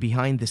 leaving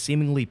behind the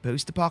seemingly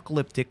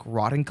post-apocalyptic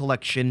rotting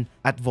collection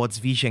at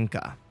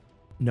Vodzvizenka.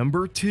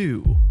 Number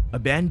 2.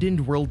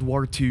 Abandoned World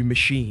War II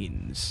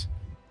Machines.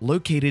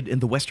 Located in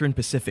the Western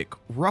Pacific,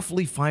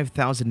 roughly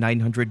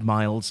 5,900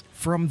 miles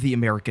from the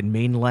American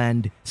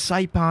mainland,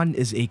 Saipan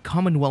is a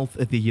Commonwealth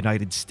of the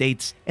United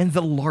States and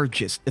the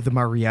largest of the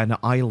Mariana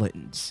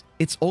Islands.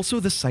 It's also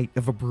the site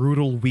of a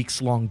brutal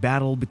weeks-long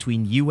battle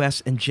between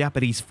US and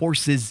Japanese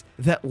forces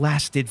that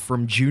lasted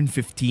from June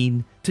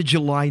 15 to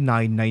July 9,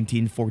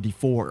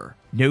 1944.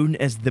 Known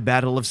as the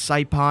Battle of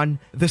Saipan,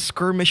 the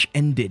skirmish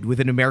ended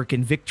with an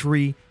American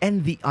victory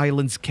and the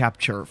island's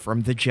capture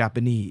from the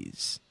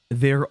Japanese.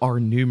 There are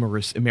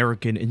numerous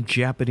American and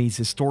Japanese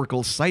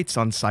historical sites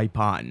on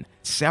Saipan.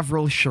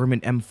 Several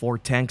Sherman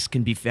M4 tanks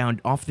can be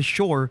found off the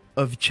shore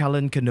of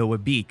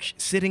Chalankanoa Beach,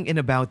 sitting in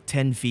about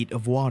 10 feet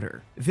of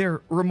water.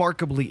 They're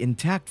remarkably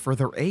intact for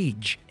their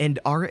age and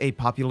are a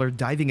popular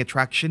diving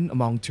attraction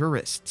among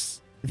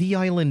tourists. The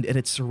island and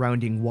its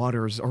surrounding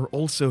waters are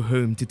also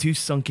home to 2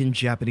 sunken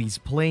Japanese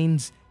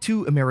planes,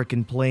 2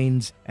 American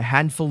planes, a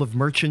handful of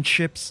merchant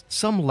ships,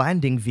 some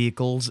landing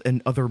vehicles,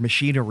 and other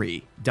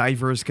machinery.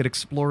 Divers could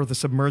explore the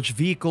submerged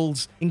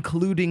vehicles,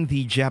 including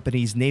the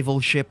Japanese naval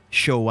ship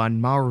Showan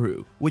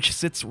Maru, which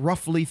sits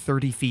roughly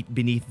 30 feet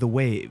beneath the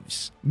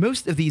waves.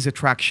 Most of these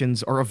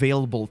attractions are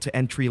available to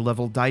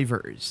entry-level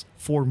divers.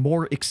 For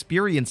more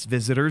experienced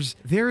visitors,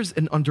 there's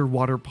an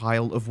underwater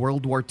pile of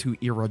World War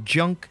II-era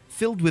junk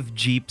filled with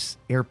jeeps,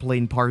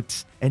 airplane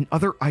parts, and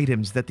other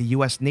items that the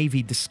US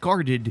Navy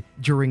discarded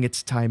during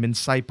its time in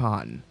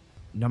Saipan.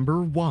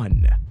 Number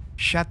 1.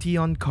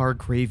 Châtillon Car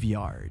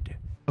Graveyard.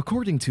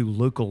 According to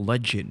local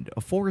legend,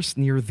 a forest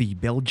near the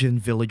Belgian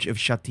village of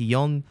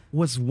Châtillon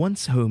was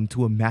once home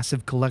to a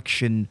massive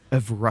collection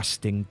of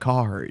rusting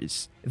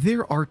cars.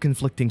 There are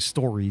conflicting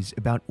stories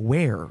about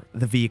where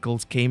the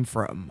vehicles came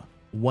from.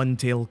 One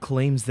tale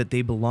claims that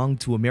they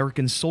belonged to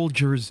American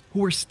soldiers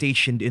who were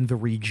stationed in the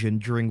region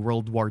during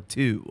World War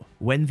II.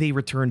 When they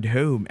returned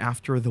home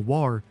after the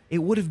war,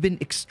 it would have been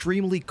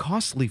extremely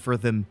costly for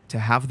them to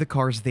have the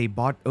cars they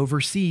bought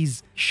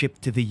overseas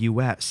shipped to the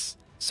US.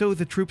 So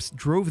the troops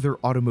drove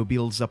their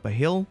automobiles up a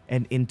hill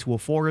and into a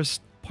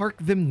forest,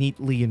 parked them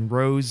neatly in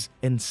rows,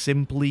 and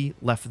simply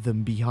left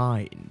them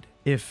behind.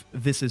 If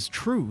this is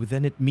true,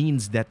 then it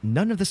means that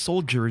none of the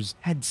soldiers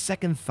had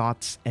second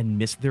thoughts and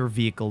missed their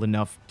vehicle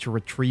enough to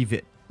retrieve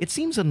it. It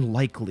seems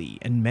unlikely,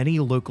 and many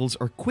locals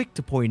are quick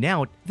to point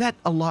out that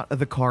a lot of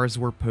the cars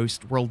were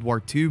post-World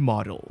War II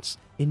models,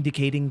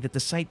 indicating that the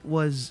site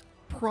was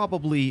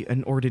probably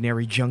an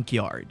ordinary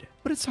junkyard.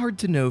 But it's hard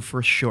to know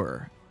for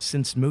sure,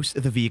 since most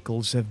of the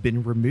vehicles have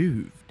been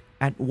removed.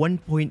 At one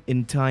point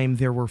in time,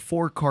 there were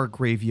 4 car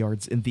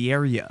graveyards in the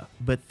area,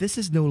 but this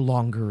is no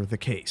longer the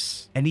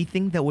case.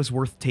 Anything that was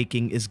worth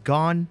taking is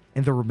gone,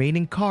 and the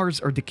remaining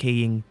cars are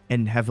decaying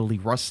and heavily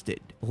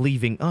rusted,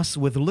 leaving us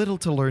with little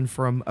to learn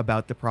from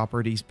about the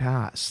property's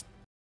past.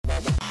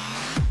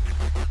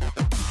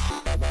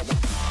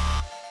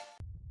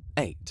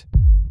 8.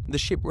 The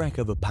shipwreck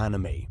of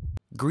Apanami.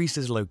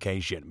 Greece's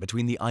location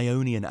between the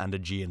Ionian and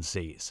Aegean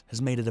Seas has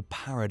made it a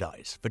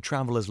paradise for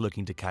travelers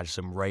looking to catch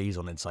some rays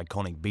on its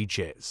iconic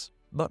beaches.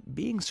 But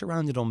being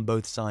surrounded on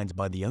both sides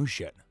by the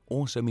ocean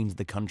also means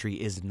the country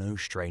is no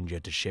stranger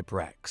to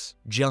shipwrecks.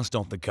 Just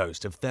off the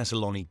coast of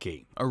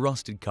Thessaloniki, a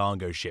rusted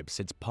cargo ship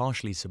sits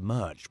partially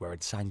submerged where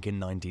it sank in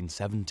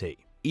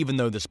 1970. Even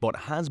though the spot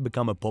has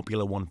become a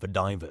popular one for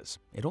divers,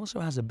 it also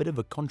has a bit of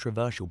a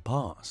controversial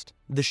past.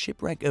 The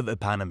shipwreck of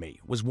Apanami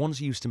was once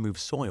used to move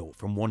soil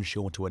from one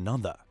shore to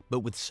another,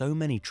 but with so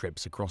many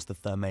trips across the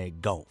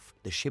Thermaic Gulf,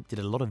 the ship did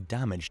a lot of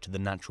damage to the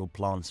natural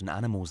plants and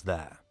animals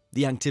there.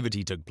 The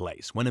activity took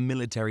place when a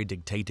military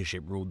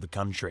dictatorship ruled the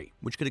country,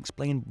 which could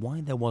explain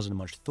why there wasn't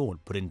much thought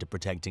put into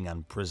protecting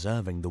and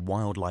preserving the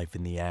wildlife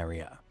in the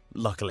area.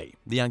 Luckily,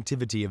 the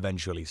activity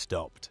eventually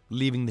stopped,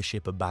 leaving the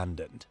ship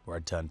abandoned, where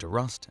it turned to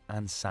rust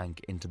and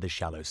sank into the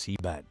shallow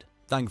seabed.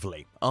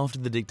 Thankfully, after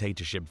the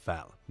dictatorship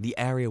fell, the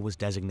area was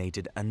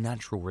designated a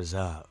natural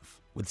reserve.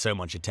 With so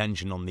much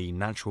attention on the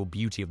natural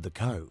beauty of the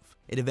cove,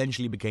 it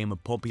eventually became a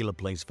popular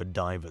place for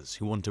divers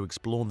who want to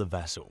explore the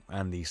vessel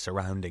and the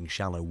surrounding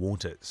shallow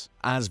waters.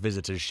 As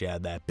visitors share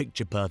their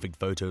picture-perfect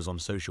photos on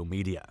social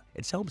media,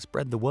 it's helped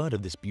spread the word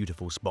of this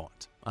beautiful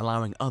spot,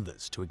 allowing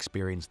others to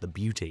experience the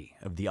beauty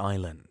of the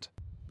island.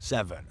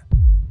 7.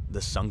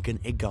 The sunken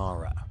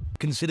Igara.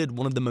 Considered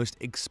one of the most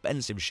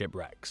expensive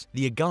shipwrecks,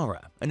 the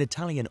Igara, an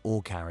Italian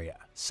ore carrier,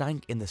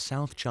 sank in the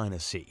South China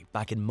Sea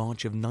back in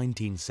March of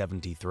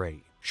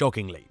 1973.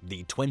 Shockingly,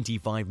 the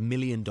 $25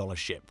 million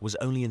ship was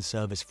only in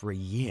service for a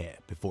year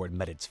before it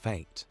met its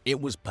fate. It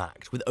was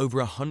packed with over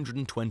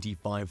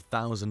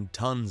 125,000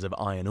 tons of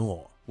iron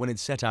ore when it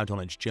set out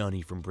on its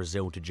journey from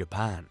Brazil to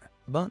Japan.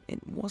 But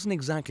it wasn't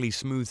exactly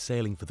smooth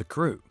sailing for the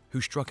crew, who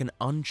struck an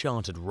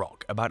uncharted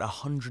rock about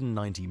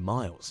 190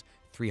 miles,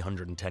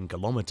 310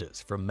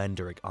 kilometers from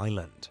Mendaric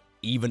Island.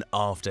 Even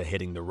after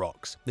hitting the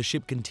rocks, the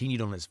ship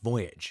continued on its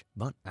voyage,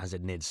 but as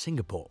it neared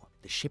Singapore,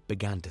 the ship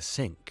began to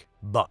sink.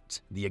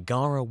 But the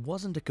Igara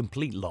wasn't a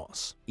complete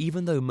loss.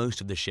 Even though most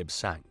of the ship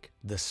sank,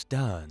 the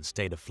stern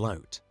stayed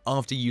afloat.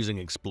 After using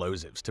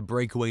explosives to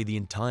break away the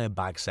entire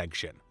back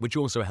section, which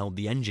also held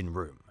the engine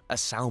room, a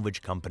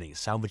salvage company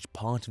salvaged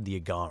part of the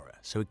Igara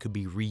so it could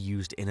be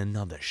reused in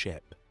another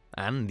ship.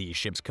 And the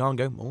ship's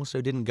cargo also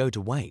didn't go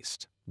to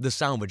waste. The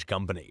salvage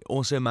company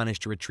also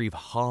managed to retrieve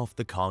half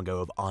the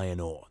cargo of iron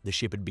ore the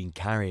ship had been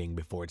carrying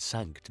before it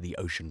sank to the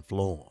ocean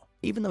floor.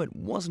 Even though it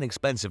was an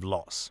expensive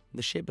loss,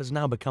 the ship has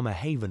now become a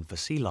haven for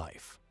sea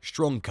life.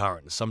 Strong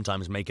currents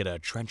sometimes make it a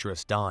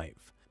treacherous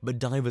dive, but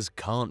divers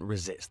can't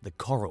resist the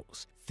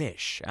corals,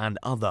 fish, and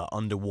other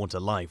underwater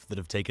life that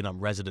have taken up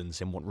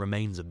residence in what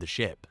remains of the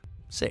ship.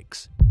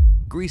 6.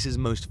 Greece's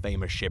most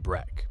famous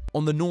shipwreck.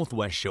 On the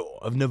northwest shore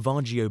of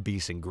Navaggio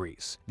Beach in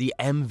Greece, the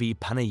MV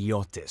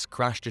Panagiotis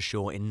crashed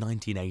ashore in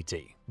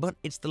 1980, but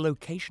it's the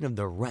location of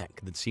the wreck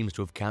that seems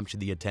to have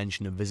captured the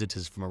attention of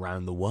visitors from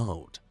around the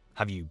world.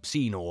 Have you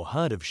seen or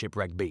heard of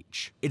Shipwreck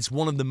Beach? It's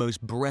one of the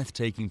most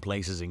breathtaking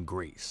places in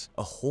Greece,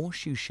 a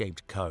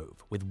horseshoe-shaped cove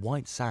with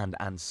white sand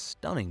and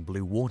stunning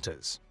blue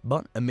waters.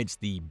 But amidst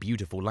the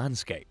beautiful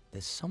landscape,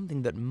 there's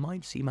something that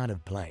might seem out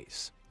of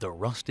place: the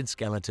rusted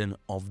skeleton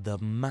of the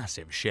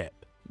massive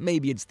ship.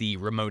 Maybe it's the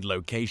remote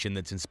location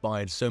that's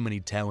inspired so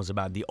many tales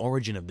about the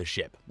origin of the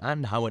ship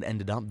and how it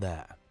ended up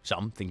there.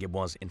 Some think it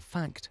was, in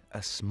fact,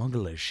 a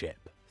smuggler's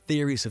ship.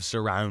 Theories have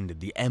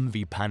surrounded the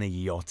MV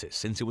Panagiotis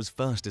since it was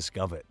first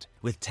discovered,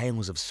 with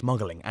tales of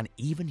smuggling and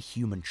even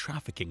human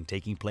trafficking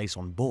taking place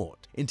on board,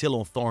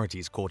 until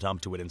authorities caught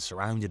up to it and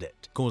surrounded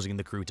it, causing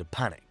the crew to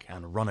panic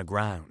and run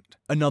aground.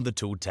 Another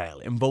tall tale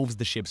involves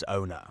the ship's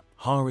owner,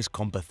 Haris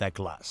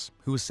Kompotheklas,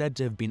 who was said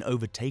to have been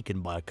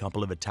overtaken by a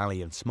couple of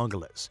Italian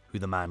smugglers, who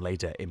the man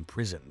later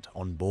imprisoned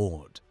on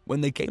board.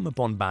 When they came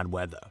upon bad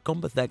weather,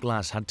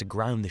 Kompotheklas had to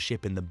ground the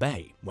ship in the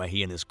bay, where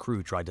he and his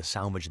crew tried to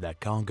salvage their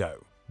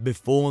cargo.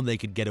 Before they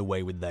could get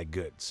away with their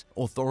goods,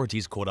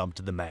 authorities caught up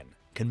to the men,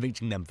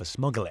 convicting them for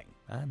smuggling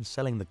and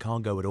selling the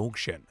cargo at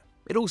auction.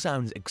 It all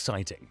sounds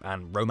exciting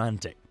and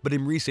romantic, but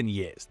in recent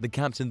years, the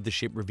captain of the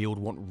ship revealed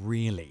what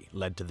really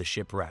led to the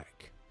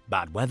shipwreck.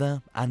 Bad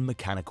weather and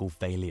mechanical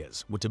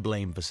failures were to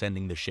blame for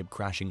sending the ship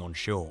crashing on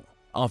shore.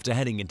 After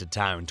heading into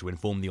town to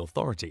inform the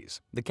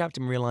authorities, the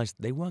captain realized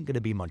they weren't going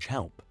to be much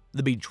help.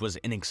 The beach was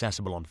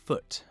inaccessible on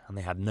foot, and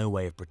they had no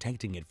way of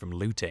protecting it from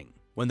looting.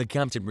 When the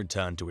captain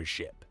returned to his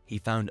ship, he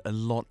found a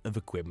lot of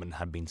equipment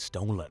had been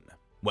stolen.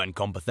 When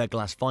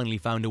Kompotheklas finally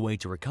found a way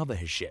to recover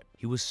his ship,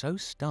 he was so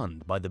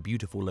stunned by the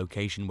beautiful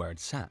location where it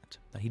sat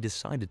that he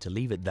decided to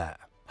leave it there.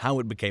 How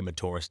it became a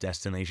tourist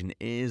destination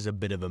is a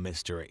bit of a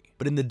mystery,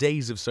 but in the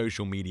days of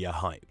social media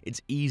hype,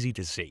 it's easy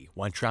to see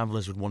why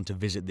travelers would want to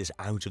visit this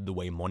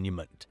out-of-the-way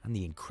monument and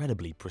the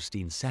incredibly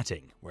pristine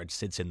setting where it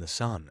sits in the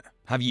sun.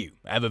 Have you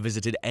ever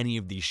visited any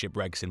of these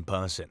shipwrecks in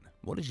person?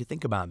 What did you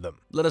think about them?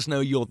 Let us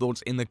know your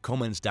thoughts in the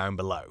comments down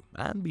below,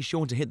 and be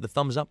sure to hit the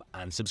thumbs up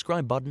and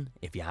subscribe button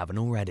if you haven't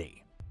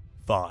already.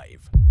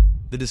 5.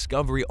 The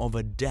discovery of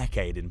a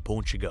decade in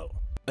Portugal.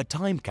 A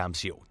time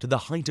capsule to the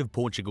height of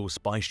Portugal's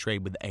spice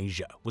trade with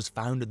Asia was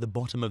found at the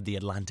bottom of the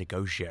Atlantic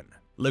Ocean.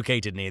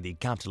 Located near the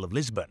capital of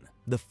Lisbon,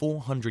 the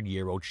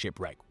 400-year-old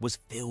shipwreck was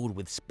filled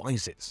with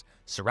spices,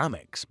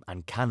 ceramics,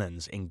 and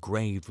cannons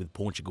engraved with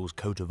Portugal's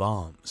coat of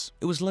arms.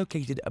 It was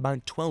located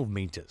about 12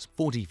 meters,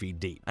 40 feet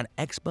deep, and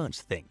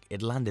experts think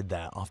it landed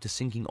there after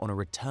sinking on a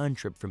return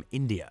trip from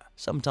India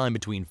sometime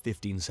between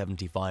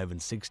 1575 and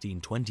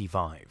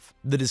 1625.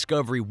 The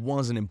discovery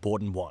was an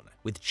important one,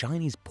 with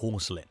Chinese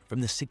porcelain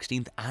from the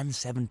 16th and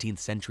 17th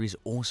centuries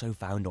also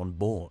found on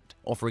board,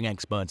 offering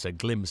experts a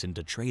glimpse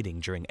into trading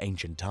during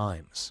ancient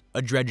times.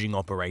 A dredging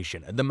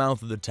operation at the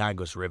mouth of the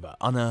Tagus River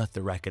unearthed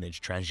the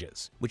wreckage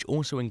treasures, which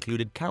also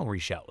included cowrie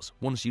shells,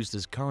 once used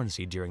as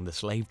currency during the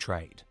slave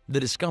trade. The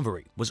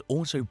discovery was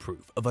also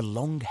proof of a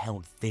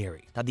long-held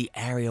theory that the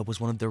area was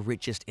one of the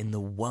richest in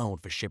the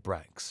world for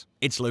shipwrecks.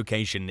 Its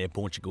location near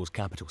Portugal's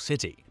capital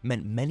city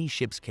meant many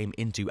ships came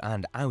into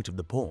and out of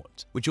the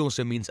port, which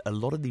also means a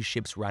lot of these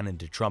ships ran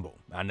into trouble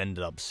and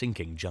ended up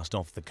sinking just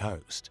off the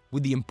coast.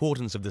 With the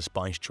importance of the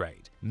spice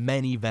trade,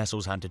 many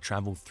vessels had to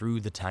travel through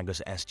the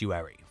Tagus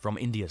estuary from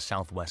India's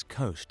southwest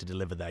coast to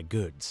deliver their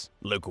goods.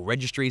 Local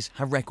registries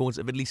have records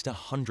of at least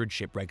 100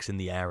 shipwrecks in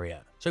the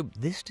area, so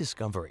this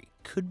discovery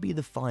could be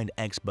the find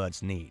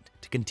experts need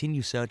to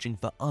continue searching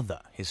for other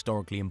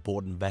historically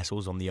important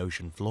vessels on the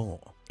ocean floor.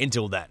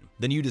 Until then,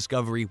 the new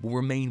discovery will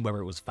remain where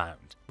it was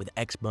found, with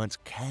experts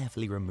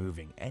carefully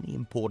removing any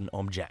important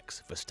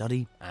objects for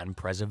study and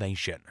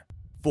preservation.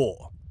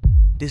 4.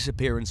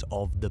 Disappearance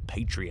of the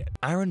Patriot.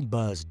 Aaron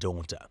Burr's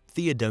daughter,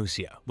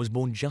 Theodosia, was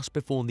born just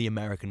before the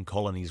American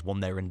colonies won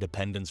their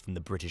independence from the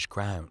British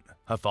Crown.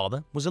 Her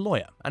father was a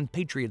lawyer and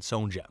Patriot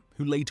soldier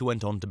who later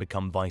went on to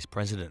become vice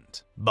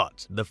president.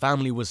 But the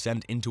family was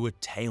sent into a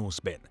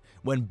tailspin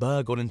when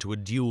Burr got into a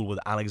duel with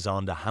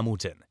Alexander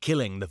Hamilton,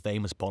 killing the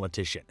famous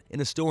politician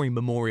in a story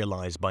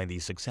memorialized by the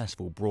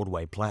successful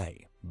Broadway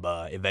play.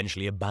 Burr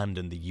eventually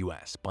abandoned the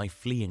US by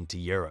fleeing to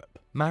Europe.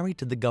 Married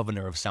to the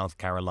governor of South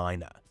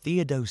Carolina,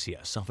 Theodosia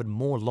suffered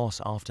more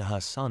loss after her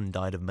son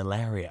died of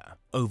malaria.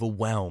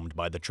 Overwhelmed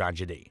by the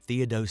tragedy,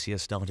 Theodosia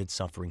started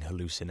suffering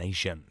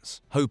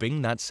hallucinations.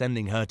 Hoping that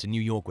sending her to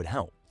New York would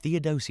help,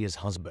 Theodosia's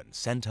husband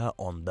sent her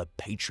on the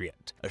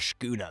Patriot, a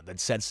schooner that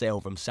set sail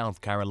from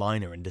South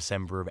Carolina in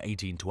December of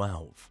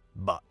 1812.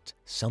 But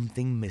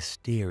something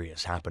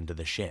mysterious happened to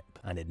the ship,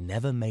 and it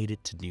never made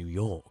it to New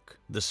York.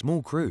 The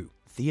small crew,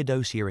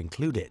 Theodosia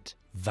included,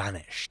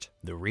 vanished.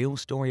 The real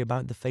story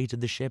about the fate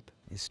of the ship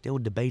is still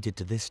debated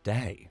to this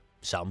day.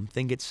 Some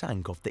think it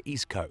sank off the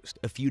East Coast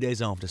a few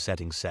days after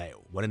setting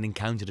sail when it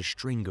encountered a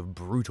string of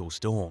brutal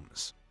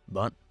storms.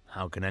 But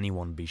how can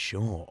anyone be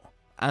sure?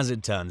 As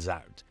it turns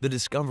out, the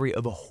discovery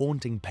of a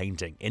haunting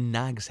painting in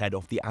Nag's Head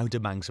off the Outer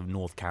Banks of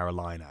North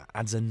Carolina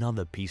adds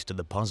another piece to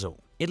the puzzle.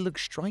 It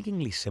looks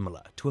strikingly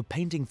similar to a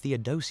painting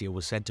Theodosia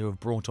was said to have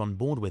brought on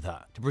board with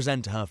her to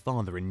present to her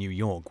father in New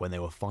York when they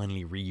were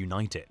finally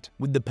reunited,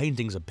 with the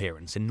painting's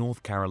appearance in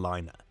North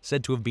Carolina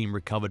said to have been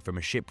recovered from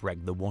a shipwreck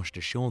that washed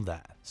ashore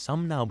there.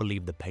 Some now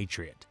believe the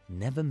Patriot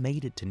never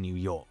made it to New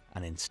York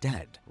and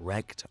instead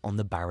wrecked on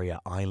the Barrier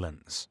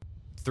Islands.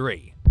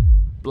 3.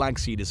 Black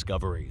Sea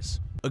discoveries.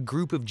 A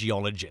group of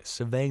geologists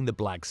surveying the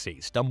Black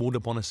Sea stumbled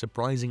upon a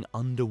surprising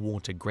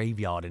underwater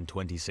graveyard in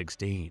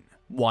 2016.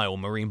 While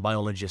marine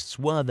biologists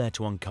were there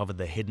to uncover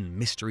the hidden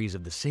mysteries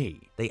of the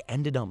sea, they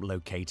ended up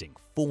locating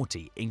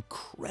 40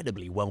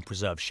 incredibly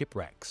well-preserved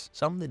shipwrecks,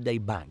 some that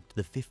date back to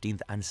the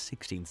 15th and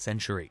 16th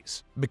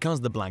centuries.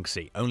 Because the Black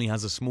Sea only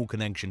has a small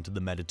connection to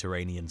the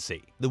Mediterranean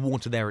Sea, the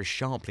water there is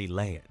sharply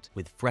layered,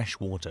 with fresh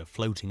water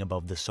floating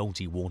above the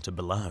salty water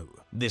below.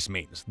 This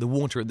means the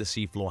water at the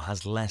seafloor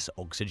has less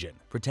oxygen,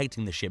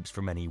 protecting the ships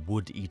from any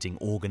wood-eating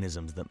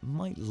organisms that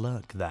might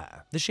lurk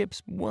there. The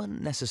ships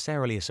weren't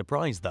necessarily a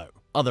surprise though.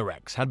 Other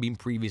wrecks had been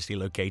previously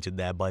located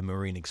there by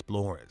marine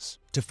explorers.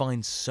 To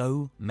find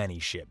so many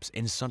ships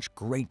in such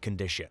great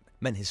condition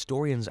meant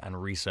historians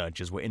and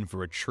researchers were in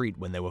for a treat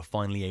when they were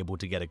finally able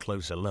to get a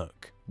closer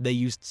look. They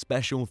used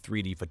special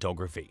 3D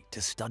photography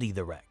to study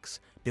the wrecks,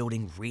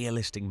 building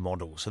realistic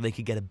models so they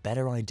could get a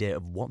better idea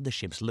of what the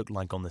ships looked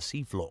like on the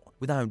seafloor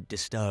without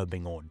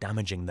disturbing or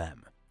damaging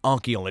them.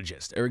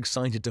 Archaeologists are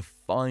excited to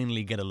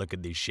finally get a look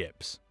at these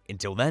ships.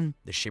 Until then,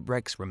 the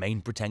shipwrecks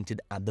remain protected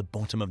at the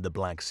bottom of the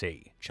Black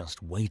Sea,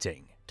 just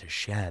waiting to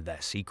share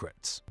their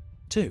secrets.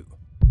 2.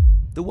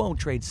 The World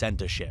Trade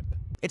Center ship.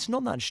 It's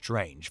not that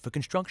strange for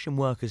construction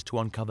workers to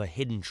uncover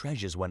hidden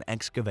treasures when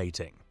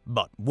excavating.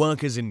 But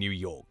workers in New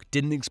York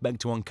didn't expect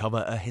to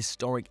uncover a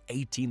historic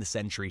 18th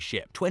century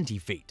ship 20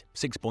 feet,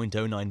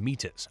 6.09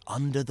 meters,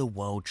 under the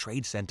World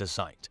Trade Center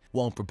site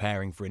while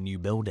preparing for a new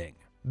building.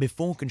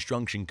 Before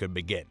construction could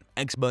begin,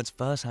 experts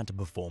first had to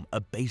perform a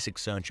basic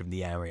search of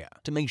the area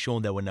to make sure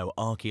there were no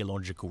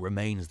archaeological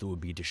remains that would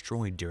be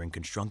destroyed during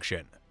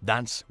construction.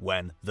 That's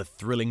when the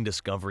thrilling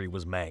discovery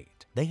was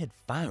made. They had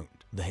found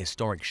the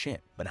historic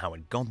ship, but how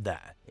it got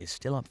there is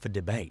still up for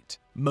debate.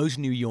 Most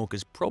New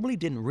Yorkers probably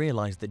didn't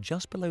realize that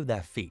just below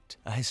their feet,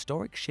 a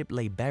historic ship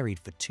lay buried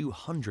for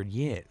 200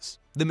 years.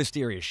 The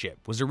mysterious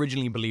ship was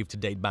originally believed to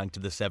date back to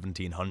the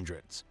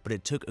 1700s, but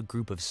it took a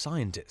group of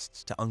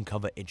scientists to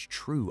uncover its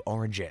true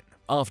origin.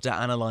 After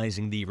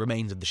analyzing the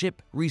remains of the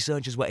ship,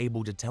 researchers were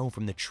able to tell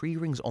from the tree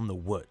rings on the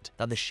wood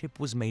that the ship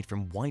was made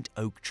from white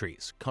oak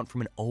trees cut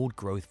from an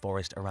old-growth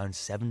forest around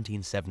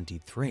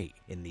 1773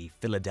 in the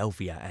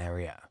Philadelphia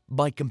area.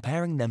 By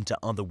comparing them to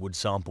other wood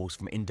samples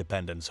from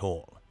Independence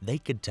Hall, they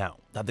could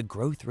tell that the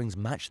growth rings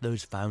matched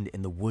those found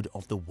in the wood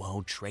of the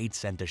World Trade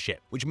Center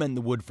ship, which meant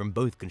the wood from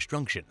both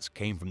constructions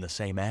came from the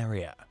same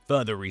area.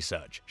 Further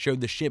research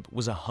showed the ship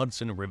was a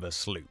Hudson River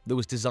sloop that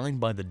was designed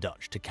by the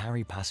Dutch to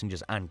carry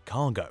passengers and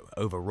cargo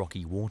over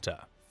rocky water.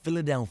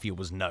 Philadelphia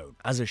was known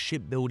as a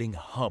shipbuilding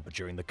hub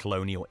during the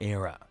colonial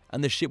era,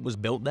 and the ship was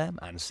built there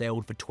and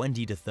sailed for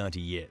 20 to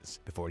 30 years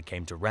before it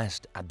came to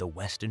rest at the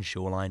western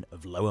shoreline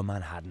of Lower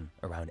Manhattan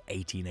around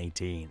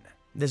 1818.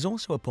 There's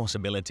also a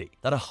possibility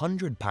that a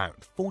 100-pound,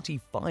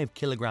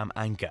 45-kilogram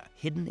anchor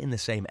hidden in the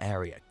same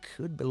area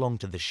could belong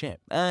to the ship,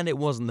 and it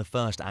wasn't the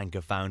first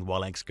anchor found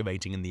while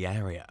excavating in the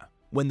area.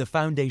 When the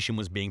foundation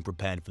was being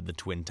prepared for the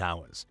Twin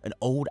Towers, an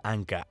old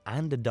anchor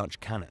and a Dutch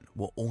cannon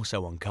were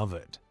also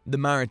uncovered. The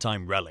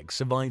maritime relics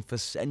survived for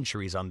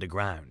centuries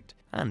underground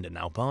and are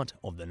now part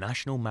of the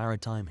National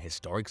Maritime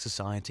Historic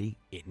Society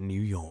in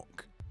New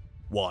York.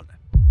 1.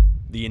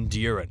 The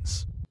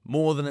Endurance.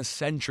 More than a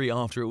century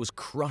after it was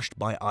crushed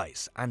by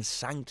ice and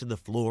sank to the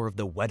floor of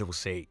the Weddell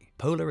Sea,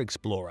 polar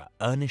explorer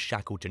Ernest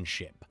Shackleton's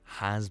ship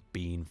has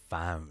been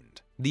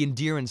found. The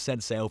Endurance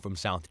set sail from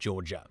South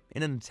Georgia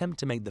in an attempt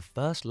to make the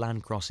first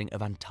land crossing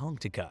of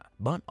Antarctica,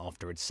 but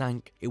after it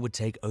sank, it would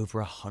take over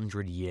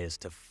 100 years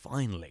to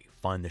finally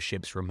find the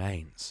ship's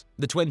remains.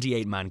 The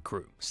 28-man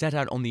crew set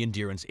out on the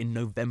Endurance in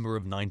November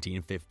of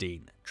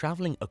 1915,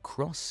 traveling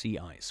across sea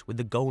ice with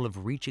the goal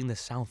of reaching the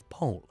South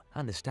Pole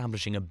and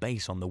establishing a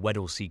base on the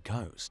Weddell Sea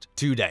coast.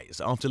 2 days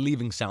after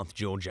leaving South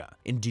Georgia,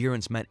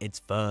 Endurance met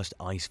its first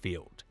ice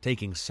field,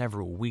 taking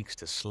several weeks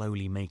to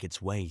slowly make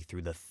its way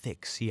through the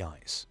thick sea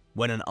ice.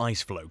 When an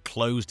ice floe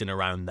closed in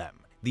around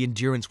them, the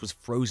Endurance was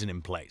frozen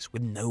in place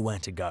with nowhere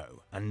to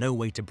go and no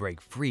way to break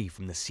free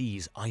from the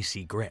sea's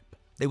icy grip.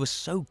 They were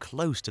so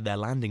close to their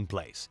landing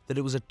place that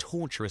it was a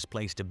torturous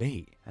place to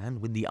be,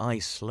 and with the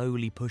ice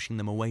slowly pushing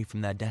them away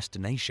from their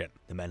destination,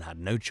 the men had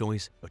no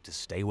choice but to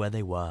stay where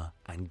they were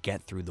and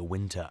get through the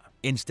winter.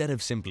 Instead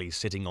of simply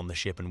sitting on the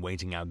ship and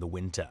waiting out the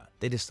winter,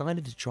 they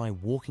decided to try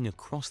walking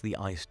across the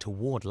ice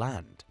toward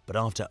land, but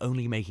after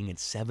only making it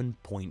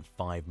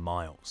 7.5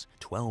 miles,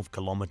 12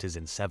 kilometers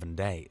in 7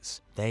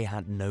 days, they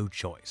had no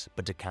choice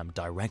but to camp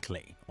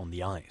directly on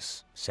the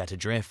ice. Set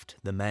adrift,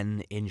 the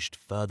men inched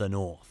further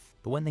north.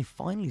 But when they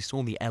finally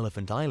saw the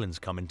Elephant Islands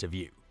come into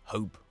view,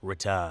 hope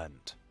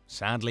returned.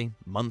 Sadly,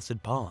 months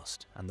had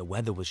passed and the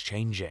weather was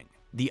changing.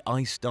 The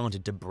ice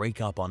started to break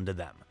up under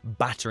them,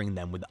 battering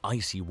them with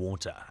icy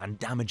water and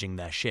damaging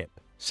their ship.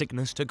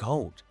 Sickness took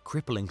hold,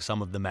 crippling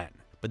some of the men,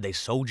 but they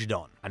soldiered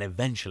on and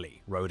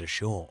eventually rowed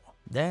ashore.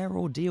 Their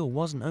ordeal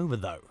wasn't over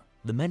though.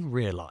 The men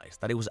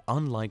realized that it was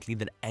unlikely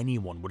that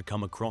anyone would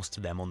come across to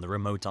them on the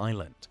remote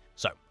island.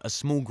 So, a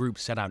small group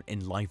set out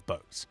in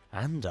lifeboats,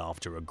 and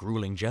after a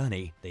grueling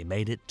journey, they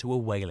made it to a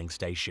whaling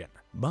station.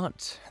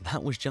 But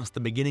that was just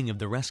the beginning of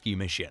the rescue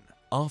mission.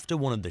 After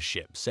one of the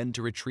ships sent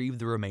to retrieve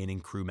the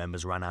remaining crew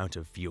members ran out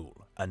of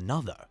fuel,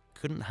 another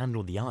couldn't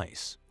handle the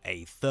ice.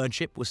 A third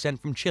ship was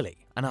sent from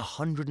Chile, and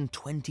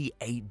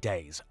 128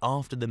 days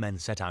after the men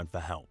set out for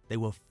help, they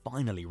were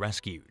finally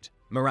rescued.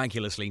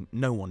 Miraculously,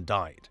 no one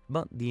died,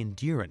 but the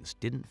Endurance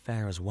didn't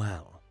fare as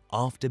well.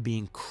 After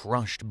being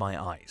crushed by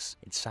ice,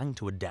 it sank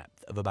to a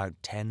depth of about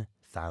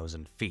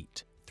 10,000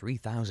 feet,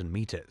 3,000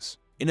 meters.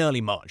 In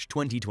early March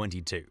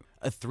 2022,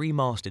 a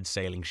 3-masted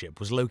sailing ship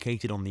was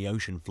located on the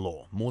ocean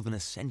floor more than a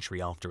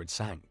century after it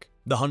sank.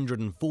 The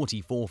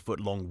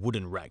 144-foot-long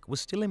wooden wreck was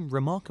still in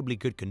remarkably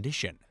good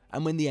condition,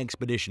 and when the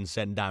expedition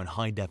sent down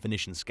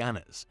high-definition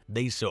scanners,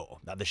 they saw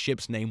that the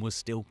ship's name was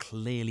still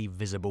clearly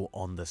visible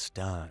on the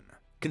stern.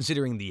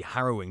 Considering the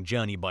harrowing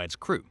journey by its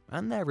crew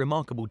and their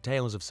remarkable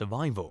tales of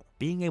survival,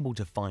 being able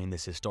to find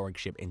this historic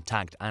ship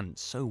intact and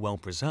so well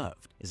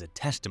preserved is a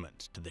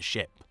testament to the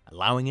ship,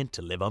 allowing it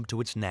to live up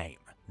to its name,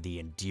 the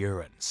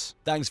Endurance.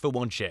 Thanks for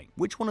watching.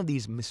 Which one of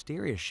these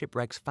mysterious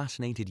shipwrecks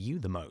fascinated you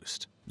the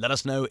most? Let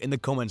us know in the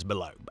comments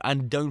below,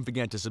 and don't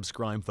forget to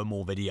subscribe for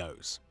more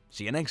videos.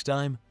 See you next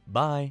time.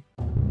 Bye.